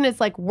 that question is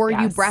like, were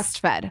you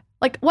breastfed?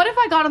 Like, what if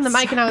I got on the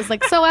mic and I was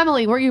like, so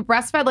Emily, were you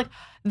breastfed? Like,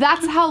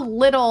 that's how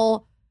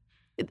little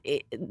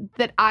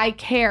that I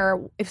care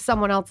if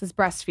someone else is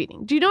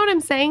breastfeeding. Do you know what I'm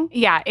saying?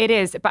 Yeah, it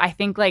is. But I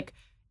think like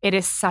it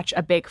is such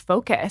a big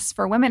focus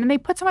for women, and they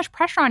put so much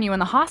pressure on you in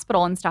the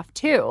hospital and stuff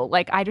too.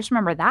 Like, I just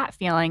remember that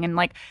feeling. And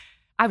like,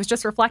 I was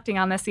just reflecting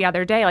on this the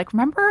other day. Like,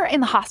 remember in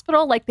the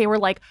hospital, like they were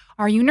like,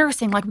 are you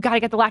nursing? Like, we got to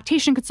get the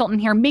lactation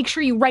consultant here. Make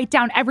sure you write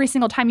down every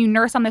single time you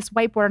nurse on this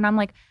whiteboard. And I'm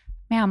like,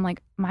 ma'am,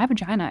 like my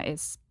vagina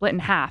is split in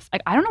half.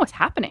 Like, I don't know what's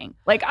happening.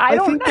 Like, I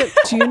don't think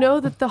that, do you know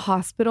that the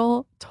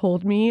hospital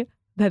told me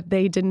that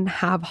they didn't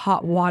have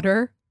hot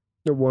water?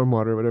 Or warm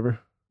water, whatever.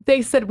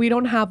 They said, we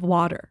don't have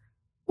water.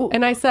 Ooh.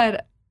 And I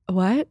said,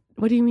 what?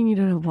 What do you mean you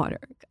don't have water?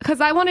 Because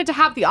I wanted to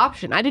have the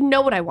option. I didn't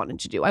know what I wanted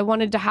to do. I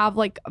wanted to have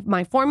like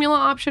my formula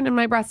option and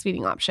my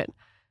breastfeeding option.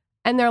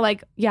 And they're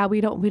like, yeah, we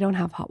don't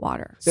have hot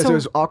water. Yeah, so it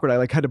was awkward. I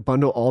like had to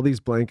bundle all these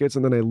blankets,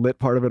 and then I lit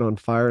part of it on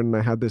fire, and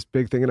I had this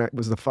big thing, and I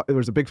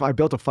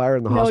built a fire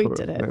in the hospital. No,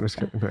 you didn't. No, just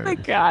kidding. Oh my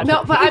God.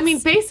 No, but I mean,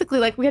 basically,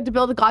 like we had to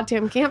build a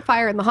goddamn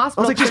campfire in the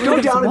hospital. I was like, just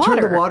go down and turn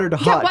the water to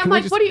hot. Yeah, well, I'm Can we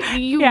like, just- what do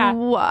you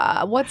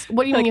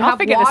what do you mean you I'll have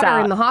figure this water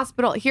out. in the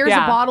hospital? Here's a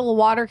bottle of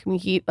water. Can we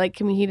heat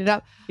it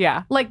up?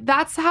 Yeah. Like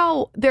that's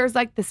how there's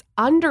like this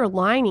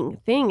underlining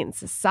thing in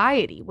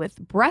society with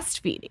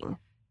breastfeeding.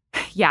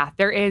 Yeah,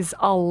 there is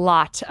a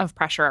lot of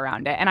pressure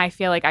around it. And I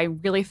feel like I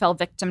really fell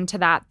victim to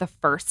that the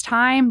first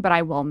time, but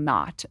I will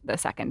not the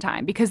second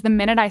time. Because the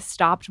minute I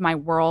stopped, my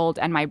world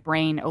and my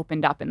brain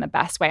opened up in the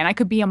best way. And I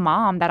could be the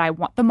mom that I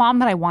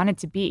wanted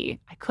to be.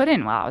 I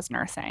couldn't while I was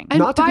nursing. And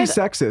Not to be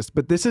sexist,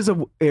 but this is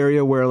an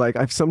area where like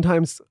I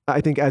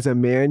think as a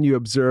man, you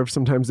observe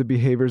sometimes the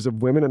behaviors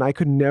of women. And I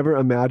could never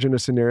imagine a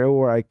scenario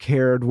where I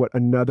cared what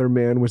another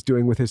man was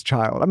doing with his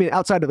child. I mean,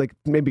 outside of like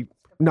maybe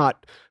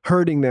not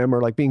hurting them or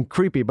like being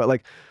creepy, but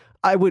like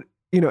I would,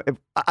 if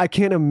I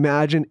can't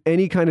imagine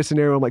any kind of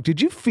scenario. I'm like,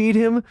 did you feed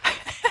him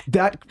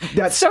that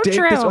So steak?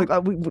 true.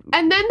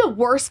 And then the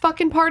worst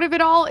fucking part of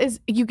it all is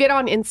you get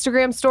on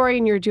Instagram story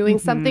and you're doing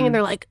something and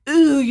they're like,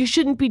 ooh, you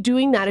shouldn't be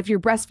doing that if you're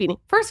breastfeeding.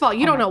 First of all,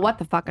 you don't know what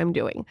the fuck I'm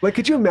doing. Like,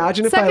 could you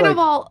imagine if Second I of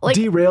all, like,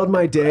 derailed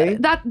my day?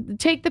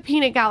 Take the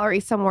peanut gallery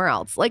somewhere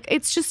else. Like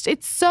it's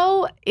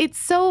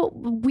so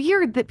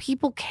weird that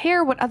people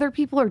care what other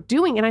people are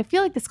doing. And I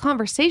feel like this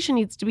conversation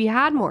needs to be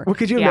had more. Well,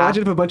 could you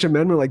imagine if a bunch of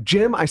men were like,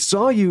 Jim, I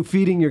saw you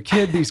feeding your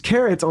kid these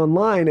carrots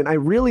online, and I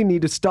really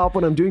need to stop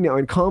what I'm doing now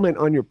and comment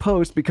on your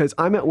post because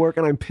I'm at work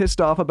and I'm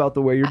pissed off about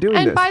the way you're doing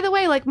this. And by the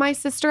way, like my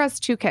sister has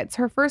 2 kids.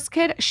 Her first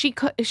kid, she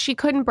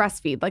couldn't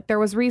breastfeed. Like there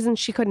was reasons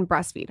she couldn't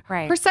breastfeed.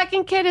 Right. Her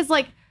second kid is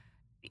like,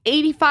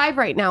 85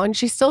 right now and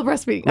she's still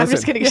breastfeeding. I'm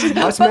just Listen, kidding.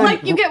 us But men-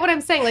 like, you get what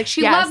I'm saying? Like,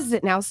 she Yes. loves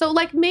it now. So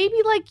like, maybe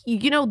like,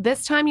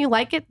 this time you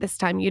like it, this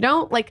time you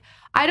don't. Like,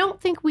 I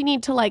don't think we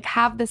need to like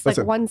have this like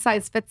Listen, one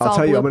size fits all I'll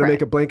tell you, I'm going to blueprint.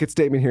 make a blanket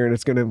statement here, and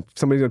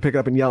somebody's going to pick it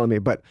up and yell at me.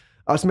 But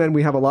us men,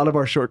 we have a lot of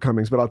our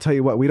shortcomings. But I'll tell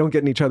you what, we don't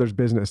get in each other's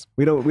business.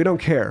 We don't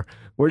care.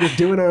 We're just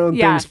doing our own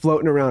Yeah. things,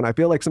 floating around. I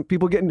feel like some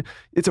people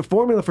it's a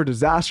formula for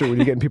disaster when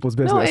you get in people's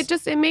business.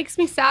 No, it makes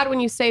me sad when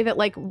you say that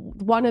like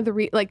one of the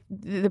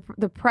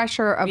the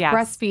pressure of Yes.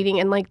 breastfeeding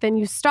and like then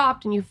you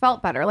stopped and you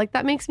felt better. Like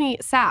that makes me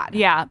sad.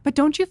 Yeah, but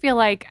don't you feel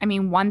like, I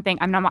mean, one thing,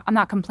 I'm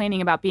not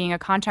complaining about being a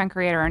content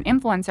creator or an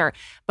influencer,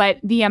 but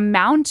the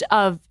amount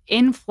of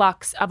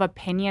influx of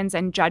opinions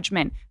and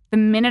judgment the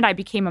minute I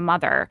became a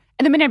mother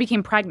and the minute I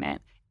became pregnant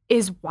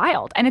is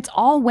wild. And it's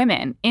all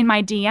women in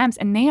my DMs,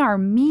 and they are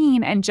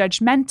mean and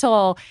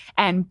judgmental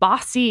and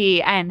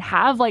bossy and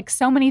have like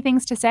so many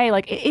things to say.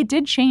 Like it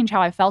did change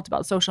how I felt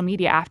about social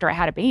media after I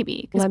had a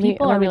baby, because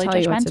people are really tell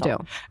you what judgmental.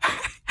 to do.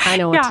 I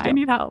know what Yeah, to do. I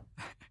need help.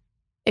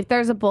 If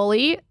there's a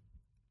bully,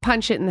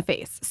 punch it in the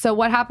face. So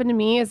what happened to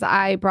me is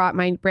I brought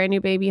my brand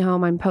new baby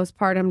home. I'm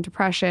postpartum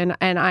depression,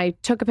 and I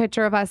took a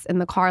picture of us in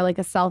the car, like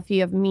a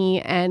selfie of me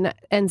and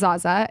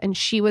Zaza, and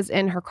she was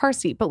in her car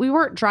seat, but we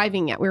weren't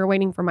driving yet. We were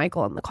waiting for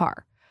Michael in the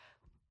car,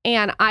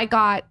 and I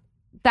got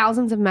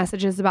thousands of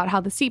messages about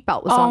how the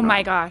seatbelt was on. Oh my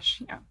wrong.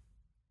 gosh. Yeah.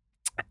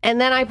 And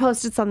then I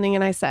posted something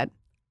and I said,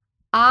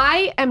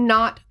 I am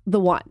not the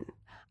one.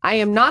 I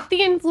am not the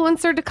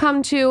influencer to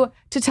come to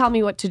tell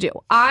me what to do.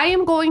 I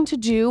am going to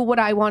do what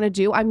I want to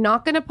do. I'm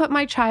not going to put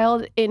my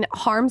child in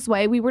harm's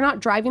way. We were not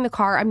driving the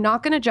car. I'm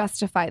not going to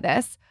justify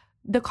this.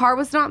 The car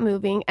was not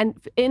moving. And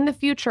in the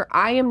future,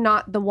 I am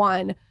not the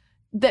one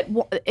that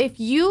if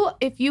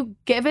you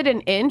give it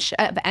an inch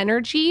of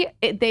energy,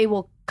 they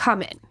will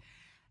come in.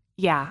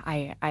 Yeah,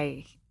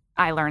 I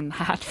learned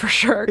that for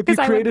sure. If you 'cause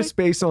I create would a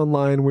space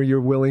online where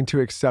you're willing to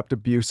accept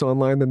abuse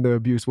online, then the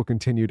abuse will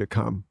continue to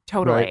come.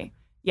 totally. right?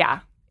 Yeah.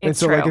 And It's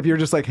so true. like if you're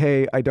just like,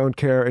 hey, I don't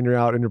care, and you're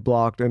out and you're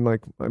blocked, and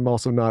like I'm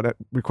also not at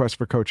request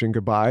for coaching,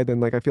 goodbye, then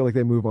like I feel like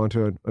they move on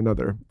to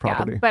another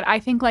property. Yeah, but I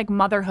think like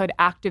motherhood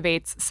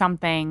activates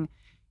something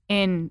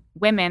in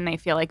women. They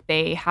feel like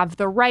they have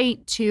the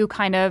right to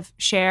kind of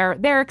share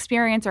their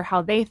experience or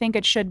how they think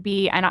it should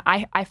be. And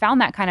I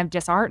found that kind of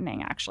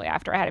disheartening actually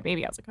after I had a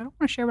baby. I was like, I don't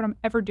want to share what I'm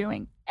ever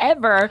doing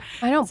ever.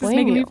 I don't This is blame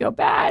making you. me feel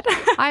bad.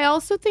 I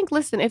also think,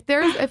 listen,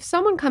 if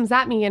someone comes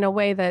at me in a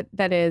way that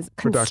is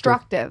Productive.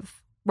 constructive,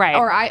 Right.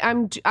 or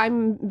I'm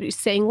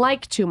saying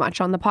like too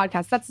much on the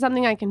podcast, that's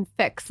something I can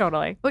fix.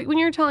 Totally. But when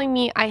you're telling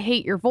me I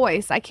hate your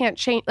voice, I can't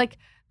change. Like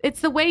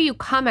it's the way you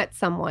come at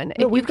someone. No,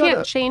 If you we've got can't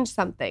a- change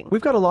something.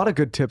 We've got a lot of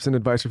good tips and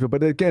advice for people,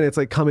 but again, it's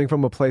like coming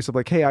from a place of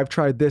like, hey, I've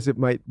tried this, it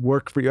might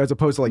work for you, as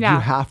opposed to like, Yeah. you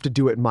have to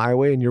do it my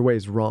way and your way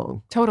is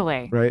wrong.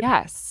 Totally. Right?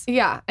 Yes.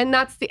 Yeah, and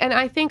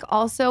I think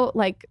also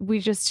like we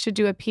just should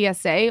do a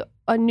PSA.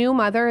 A new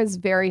mother is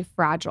very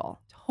fragile.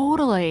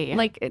 Totally.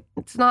 Like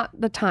it's not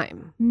the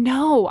time.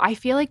 No, I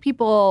feel like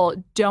people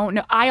don't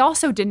know. I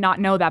also did not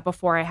know that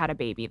before I had a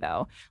baby,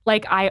 though.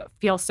 Like, I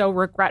feel so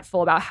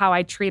regretful about how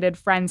I treated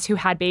friends who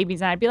had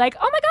babies, and I'd be like,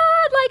 oh my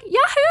God, like,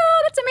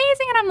 yahoo, that's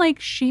amazing. And I'm like,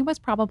 she was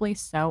probably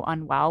so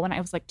unwell when I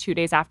was like 2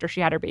 days after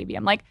she had her baby.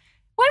 I'm like,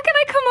 when can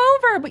I come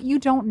over? But you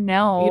don't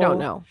know. You don't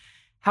know.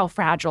 How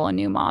fragile a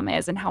new mom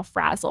is and how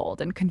frazzled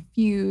and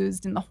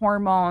confused and the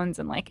hormones.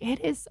 And like, it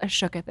is a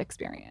shooketh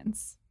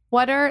experience.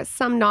 What are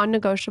some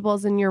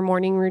non-negotiables in your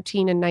morning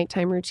routine and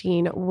nighttime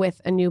routine with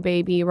a new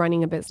baby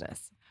running a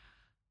business?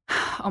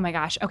 Oh my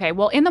gosh. Okay.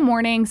 Well, in the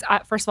mornings,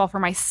 first of all, for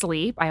my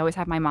sleep, I always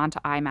have my Manta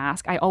eye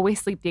mask. I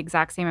always sleep the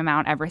exact same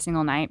amount every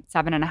single night,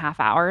 7.5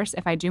 hours.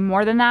 If I do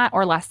more than that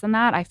or less than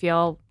that, I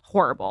feel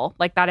horrible.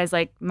 Like that is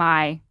like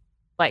my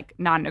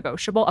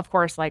non-negotiable. Of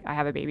course, like I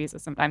have a baby, so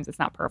sometimes it's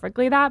not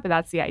perfectly that, but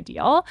that's the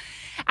ideal.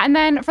 And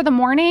then for the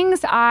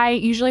mornings, I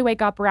usually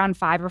wake up around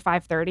 5 or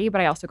 5:30,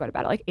 but I also go to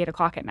bed at like 8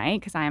 o'clock at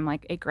night because I am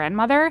like a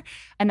grandmother.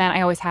 And then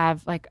I always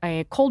have like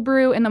a cold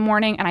brew in the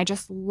morning. And I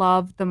just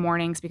love the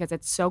mornings because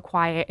it's so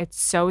quiet.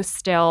 It's so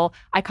still.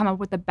 I come up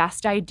with the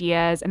best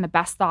ideas and the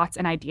best thoughts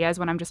and ideas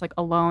when I'm just like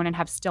alone and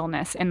have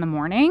stillness in the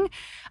morning.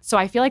 So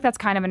I feel like that's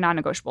kind of a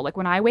non-negotiable. Like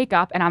when I wake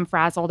up and I'm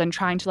frazzled and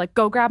trying to like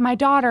go grab my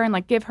daughter and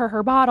like give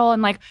her bottle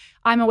and like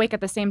I'm awake at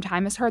the same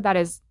time as her, that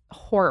is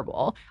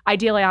horrible.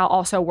 Ideally, I'll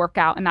also work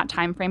out in that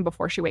time frame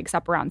before she wakes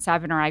up around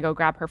 7 or I go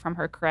grab her from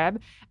her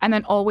crib. And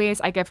then always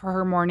I give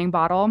her morning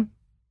bottle.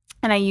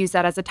 And I use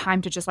that as a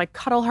time to just like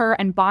cuddle her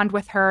and bond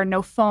with her,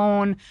 no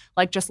phone,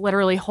 like just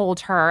literally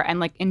hold her and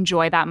like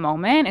enjoy that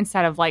moment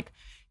instead of like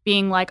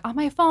being like on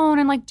my phone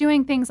and like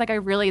doing things. Like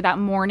that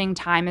morning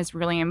time is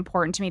really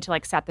important to me to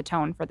like set the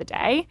tone for the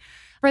day.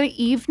 For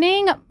the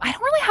evening, I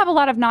don't really have a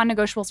lot of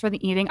non-negotiables for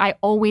the eating. I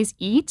always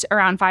eat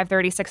around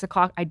 5:30, 6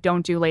 o'clock. I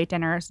don't do late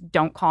dinners.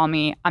 Don't call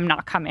me. I'm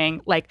not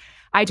coming. Like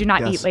I do not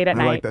Yes, eat late at I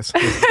night. like this.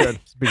 This is good.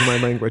 Speaking my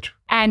language.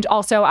 And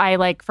also I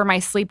like for my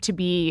sleep to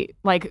be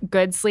like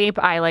good sleep,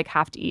 I like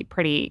have to eat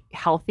pretty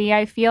healthy,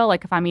 I feel.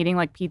 Like if I'm eating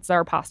like pizza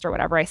or pasta or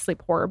whatever, I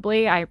sleep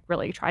horribly. I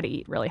really try to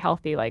eat really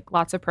healthy, like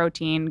lots of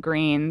protein,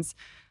 greens,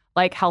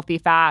 like healthy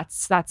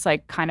fats. That's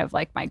like kind of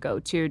like my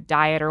go-to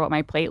diet or what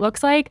my plate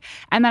looks like.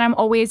 And then I'm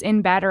always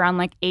in bed around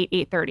like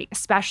 8:30,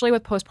 especially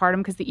with postpartum,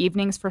 because the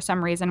evenings for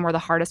some reason were the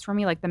hardest for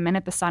me. Like the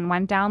minute the sun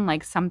went down,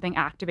 like something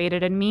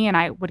activated in me and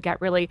I would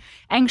get really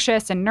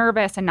anxious and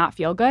nervous and not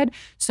feel good.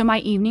 So my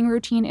evening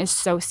routine is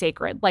so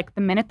sacred. Like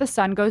the minute the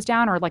sun goes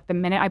down or like the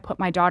minute I put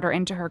my daughter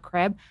into her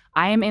crib,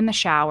 I am in the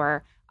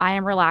shower. I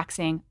am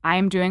relaxing. I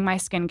am doing my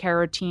skincare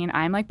routine.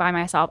 I'm like by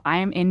myself. I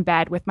am in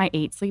bed with my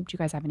 8 sleep. Do you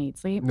guys have an 8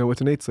 sleep? No,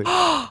 it's an 8 sleep.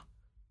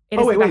 It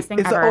is the best thing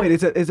ever.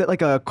 Is it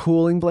like a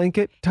cooling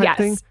blanket type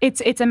thing?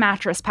 Yes, it's a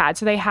mattress pad.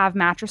 So they have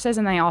mattresses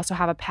and they also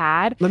have a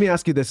pad. Let me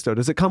ask you this though.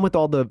 Does it come with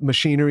all the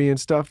machinery and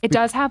stuff? It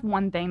does have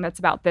one thing that's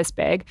about this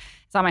big.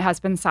 It's on my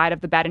husband's side of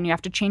the bed and you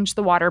have to change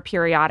the water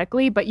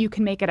periodically, but you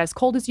can make it as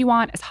cold as you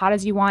want, as hot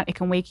as you want. It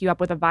can wake you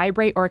up with a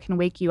vibrate or it can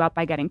wake you up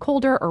by getting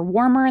colder or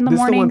warmer in the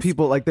morning. This is the one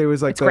people, like there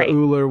was like the great.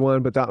 Uller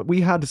one, but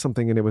we had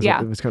something and it was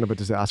kind of a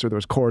disaster. There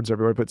was cords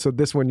everywhere. But so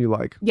this one you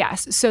like?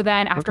 Yes. So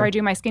then after I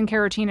do my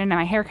skincare routine and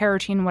my hair care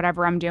routine,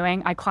 whatever I'm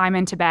doing, I climb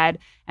into bed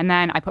and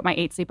then I put my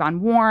 8 sleep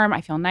on warm.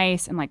 I feel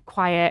nice and like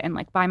quiet and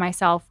like by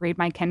myself, read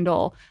my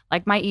Kindle.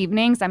 Like my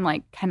evenings, I'm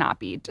like cannot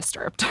be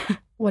disturbed.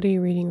 What are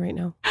you reading right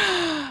now?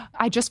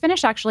 I just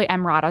finished actually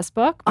Emrata's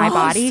book, My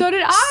Body. So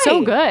did I.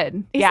 So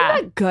good. Isn't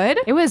that good?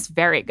 It was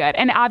very good.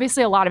 And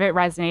obviously a lot of it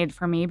resonated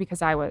for me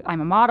because I'm a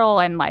model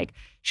and like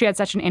she had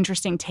such an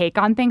interesting take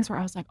on things where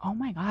I was like, oh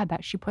my God,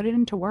 that she put it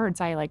into words.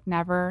 I like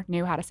never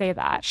knew how to say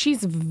that.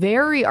 She's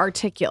very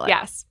articulate.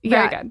 Yes.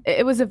 Very good.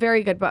 It was a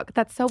very good book.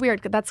 That's so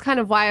weird. That's kind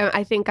of why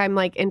I think I'm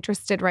like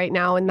interested right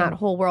now in that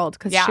whole world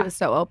because she was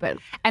so open.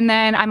 And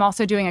then I'm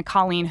also doing a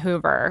Colleen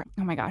Hoover.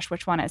 Oh my gosh,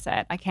 which one is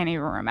it? I can't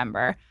even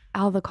remember.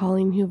 All the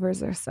Colleen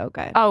Hoovers are so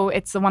good. Oh,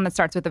 it's the one that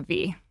starts with a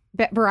V.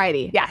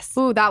 Variety. Yes.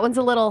 Ooh, that one's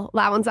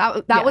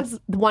one's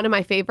one of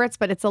my favorites,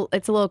 but it's a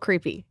little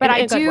creepy. But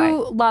I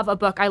do love a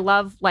book. I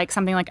love like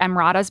something like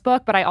Emrata's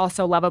book, but I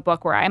also love a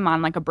book where I'm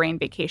on like a brain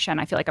vacation.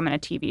 I feel like I'm in a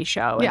TV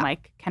show and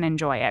like can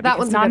enjoy it. That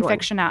because one's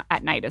nonfiction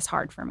at night is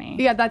hard for me.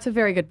 Yeah, that's a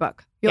very good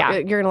book.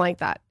 You're gonna like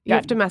that. You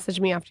have to message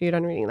me after you're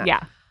done reading that.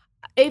 Yeah.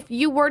 If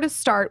you were to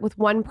start with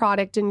one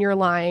product in your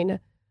line,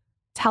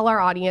 tell our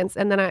audience.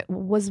 And then I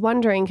was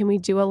wondering, can we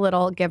do a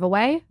little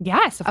giveaway?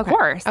 Yes, of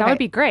course. That would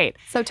be great.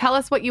 So tell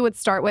us what you would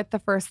start with the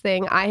first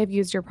thing. I have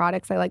used your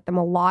products. I like them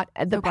a lot.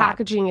 The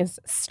packaging is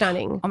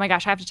stunning. Oh my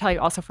gosh. I have to tell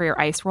you also for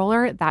your ice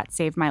roller, that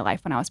saved my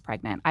life when I was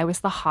pregnant. I was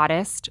the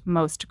hottest,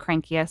 most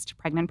crankiest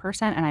pregnant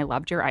person. And I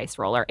loved your ice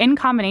roller in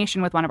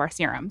combination with one of our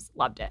serums.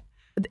 Loved it.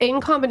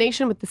 In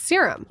combination with the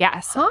serum?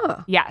 Yes. Huh.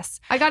 Yes.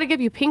 I got to give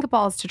you pink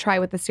balls to try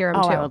with the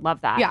serum too. I would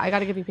love that. Yeah, I got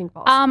to give you pink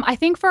balls. I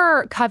think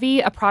for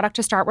Covey, a product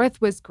to start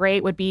with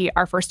would be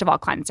our first of all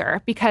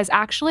cleanser because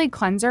actually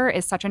cleanser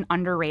is such an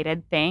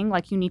underrated thing.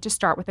 Like you need to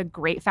start with a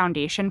great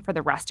foundation for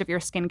the rest of your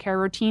skincare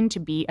routine to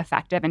be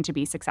effective and to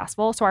be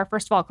successful. So our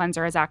first of all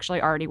cleanser has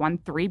actually already won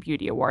 3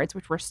 beauty awards,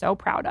 which we're so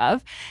proud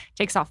of.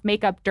 Takes off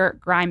makeup, dirt,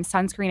 grime,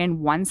 sunscreen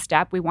in one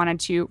step. We wanted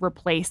to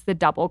replace the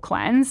double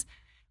cleanse.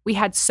 We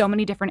had so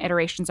many different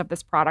iterations of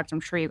this product. I'm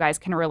sure you guys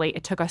can relate.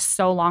 It took us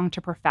so long to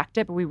perfect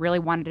it, but we really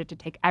wanted it to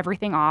take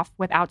everything off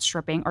without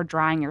stripping or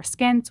drying your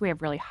skin. So we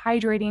have really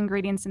hydrating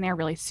ingredients in there,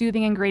 really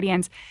soothing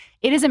ingredients.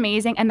 It is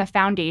amazing and the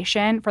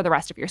foundation for the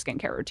rest of your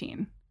skincare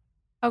routine.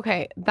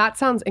 Okay, that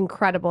sounds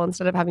incredible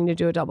instead of having to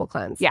do a double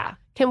cleanse. Yeah.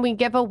 Can we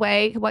give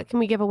away, what can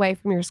we give away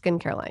from your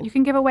skincare line? You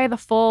can give away the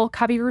full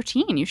Covey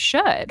routine. You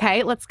should.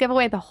 Okay, let's give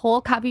away the whole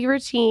Covey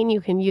routine.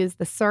 You can use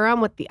the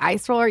serum with the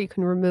ice roller. You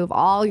can remove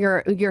all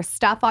your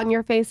stuff on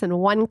your face in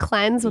one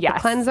cleanse with the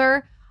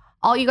cleanser.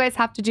 All you guys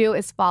have to do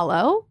is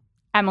follow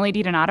Emily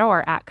DiDonato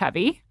or at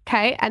Covey.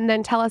 Okay, and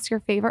then tell us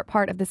your favorite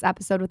part of this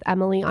episode with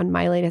Emily on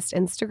My Latest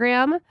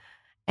Instagram,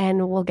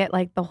 and we'll get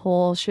like the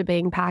whole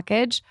shebang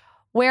package.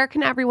 Where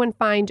can everyone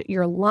find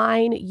your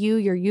line,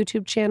 your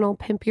YouTube channel,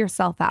 Pimp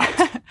Yourself Out?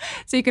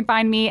 So you can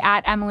find me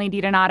at Emily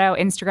DiDonato,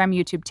 Instagram,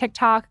 YouTube,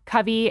 TikTok,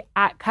 Covey,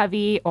 at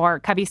Covey,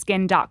 or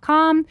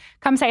CoveySkin.com.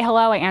 Come say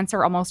hello. I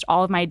answer almost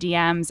all of my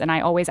DMs, and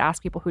I always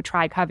ask people who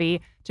try Covey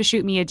to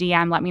shoot me a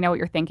DM. Let me know what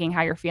you're thinking,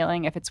 how you're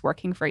feeling, if it's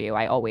working for you.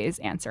 I always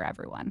answer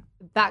everyone.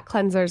 That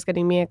cleanser is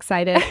getting me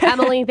excited.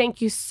 Emily, thank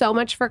you so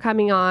much for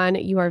coming on.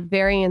 You are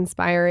very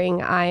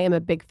inspiring. I am a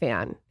big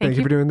fan. Thank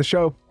you for doing the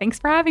show. Thanks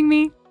for having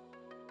me.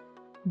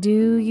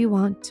 Do you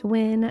want to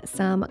win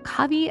some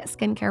Covey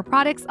skincare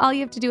products? All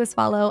you have to do is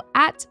follow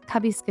at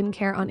Covey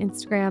Skincare on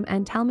Instagram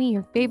and tell me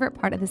your favorite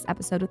part of this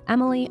episode with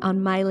Emily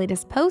on My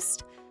Latest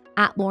Post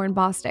at Lauren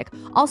Bostic.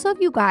 Also,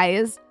 if you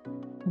guys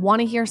want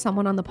to hear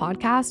someone on the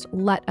podcast,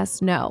 let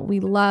us know.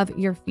 We love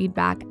your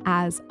feedback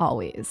as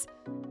always.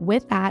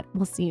 With that,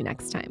 we'll see you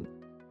next time.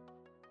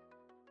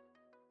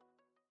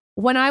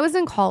 When I was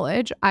in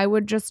college, I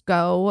would just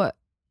go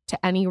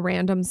to any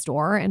random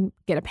store and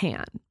get a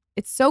pan.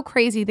 It's so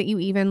crazy that you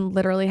even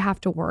literally have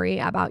to worry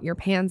about your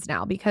pans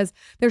now because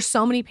there's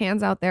so many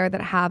pans out there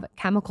that have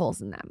chemicals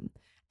in them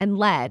and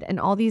lead and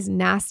all these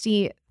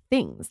nasty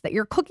things that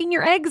you're cooking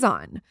your eggs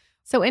on.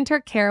 So enter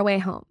Caraway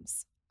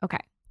Homes. Okay.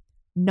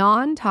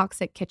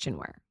 Non-toxic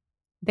kitchenware.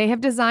 They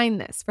have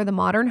designed this for the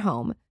modern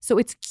home, so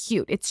it's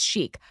cute, it's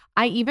chic.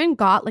 I even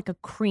got like a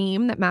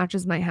cream that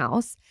matches my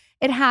house.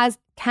 It has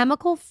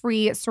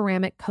chemical-free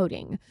ceramic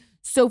coating,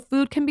 so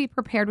food can be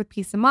prepared with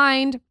peace of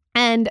mind,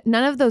 and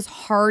none of those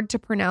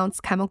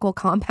hard-to-pronounce chemical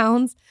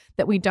compounds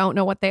that we don't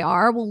know what they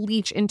are will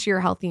leach into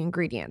your healthy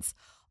ingredients.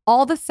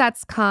 All the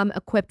sets come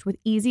equipped with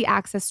easy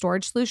access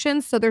storage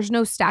solutions, so there's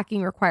no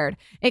stacking required.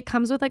 It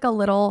comes with like a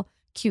little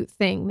cute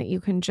thing that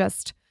you can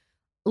just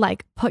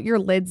like put your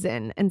lids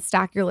in and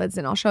stack your lids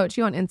in. I'll show it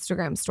to you on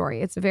Instagram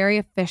story. It's very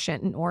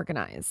efficient and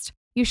organized.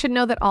 You should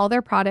know that all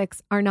their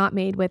products are not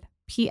made with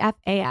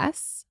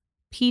PFAS,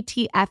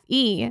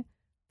 PTFE,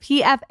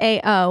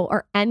 PFAO,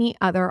 or any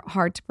other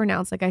hard to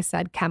pronounce, like I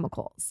said,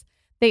 chemicals.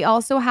 They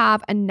also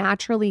have a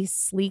naturally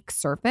sleek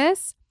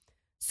surface.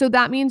 So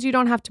that means you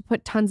don't have to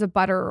put tons of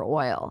butter or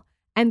oil.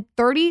 And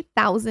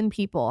 30,000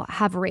 people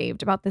have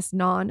raved about this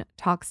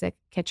non-toxic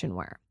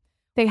kitchenware.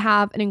 They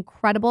have an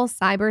incredible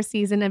cyber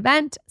season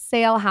event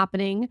sale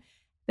happening.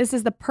 This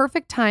is the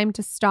perfect time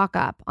to stock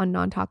up on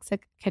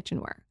non-toxic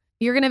kitchenware.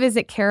 You're going to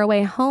visit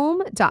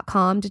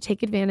carawayhome.com to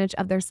take advantage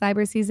of their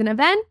cyber season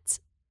event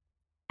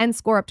and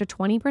score up to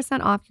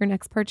 20% off your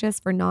next purchase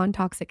for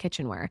non-toxic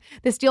kitchenware.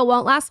 This deal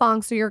won't last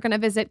long, so you're going to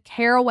visit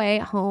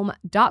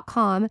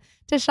carawayhome.com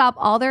to shop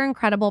all their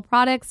incredible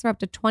products for up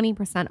to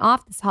 20%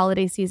 off this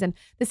holiday season.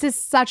 This is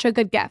such a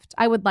good gift.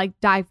 I would like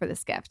die for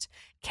this gift.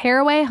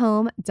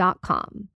 carawayhome.com.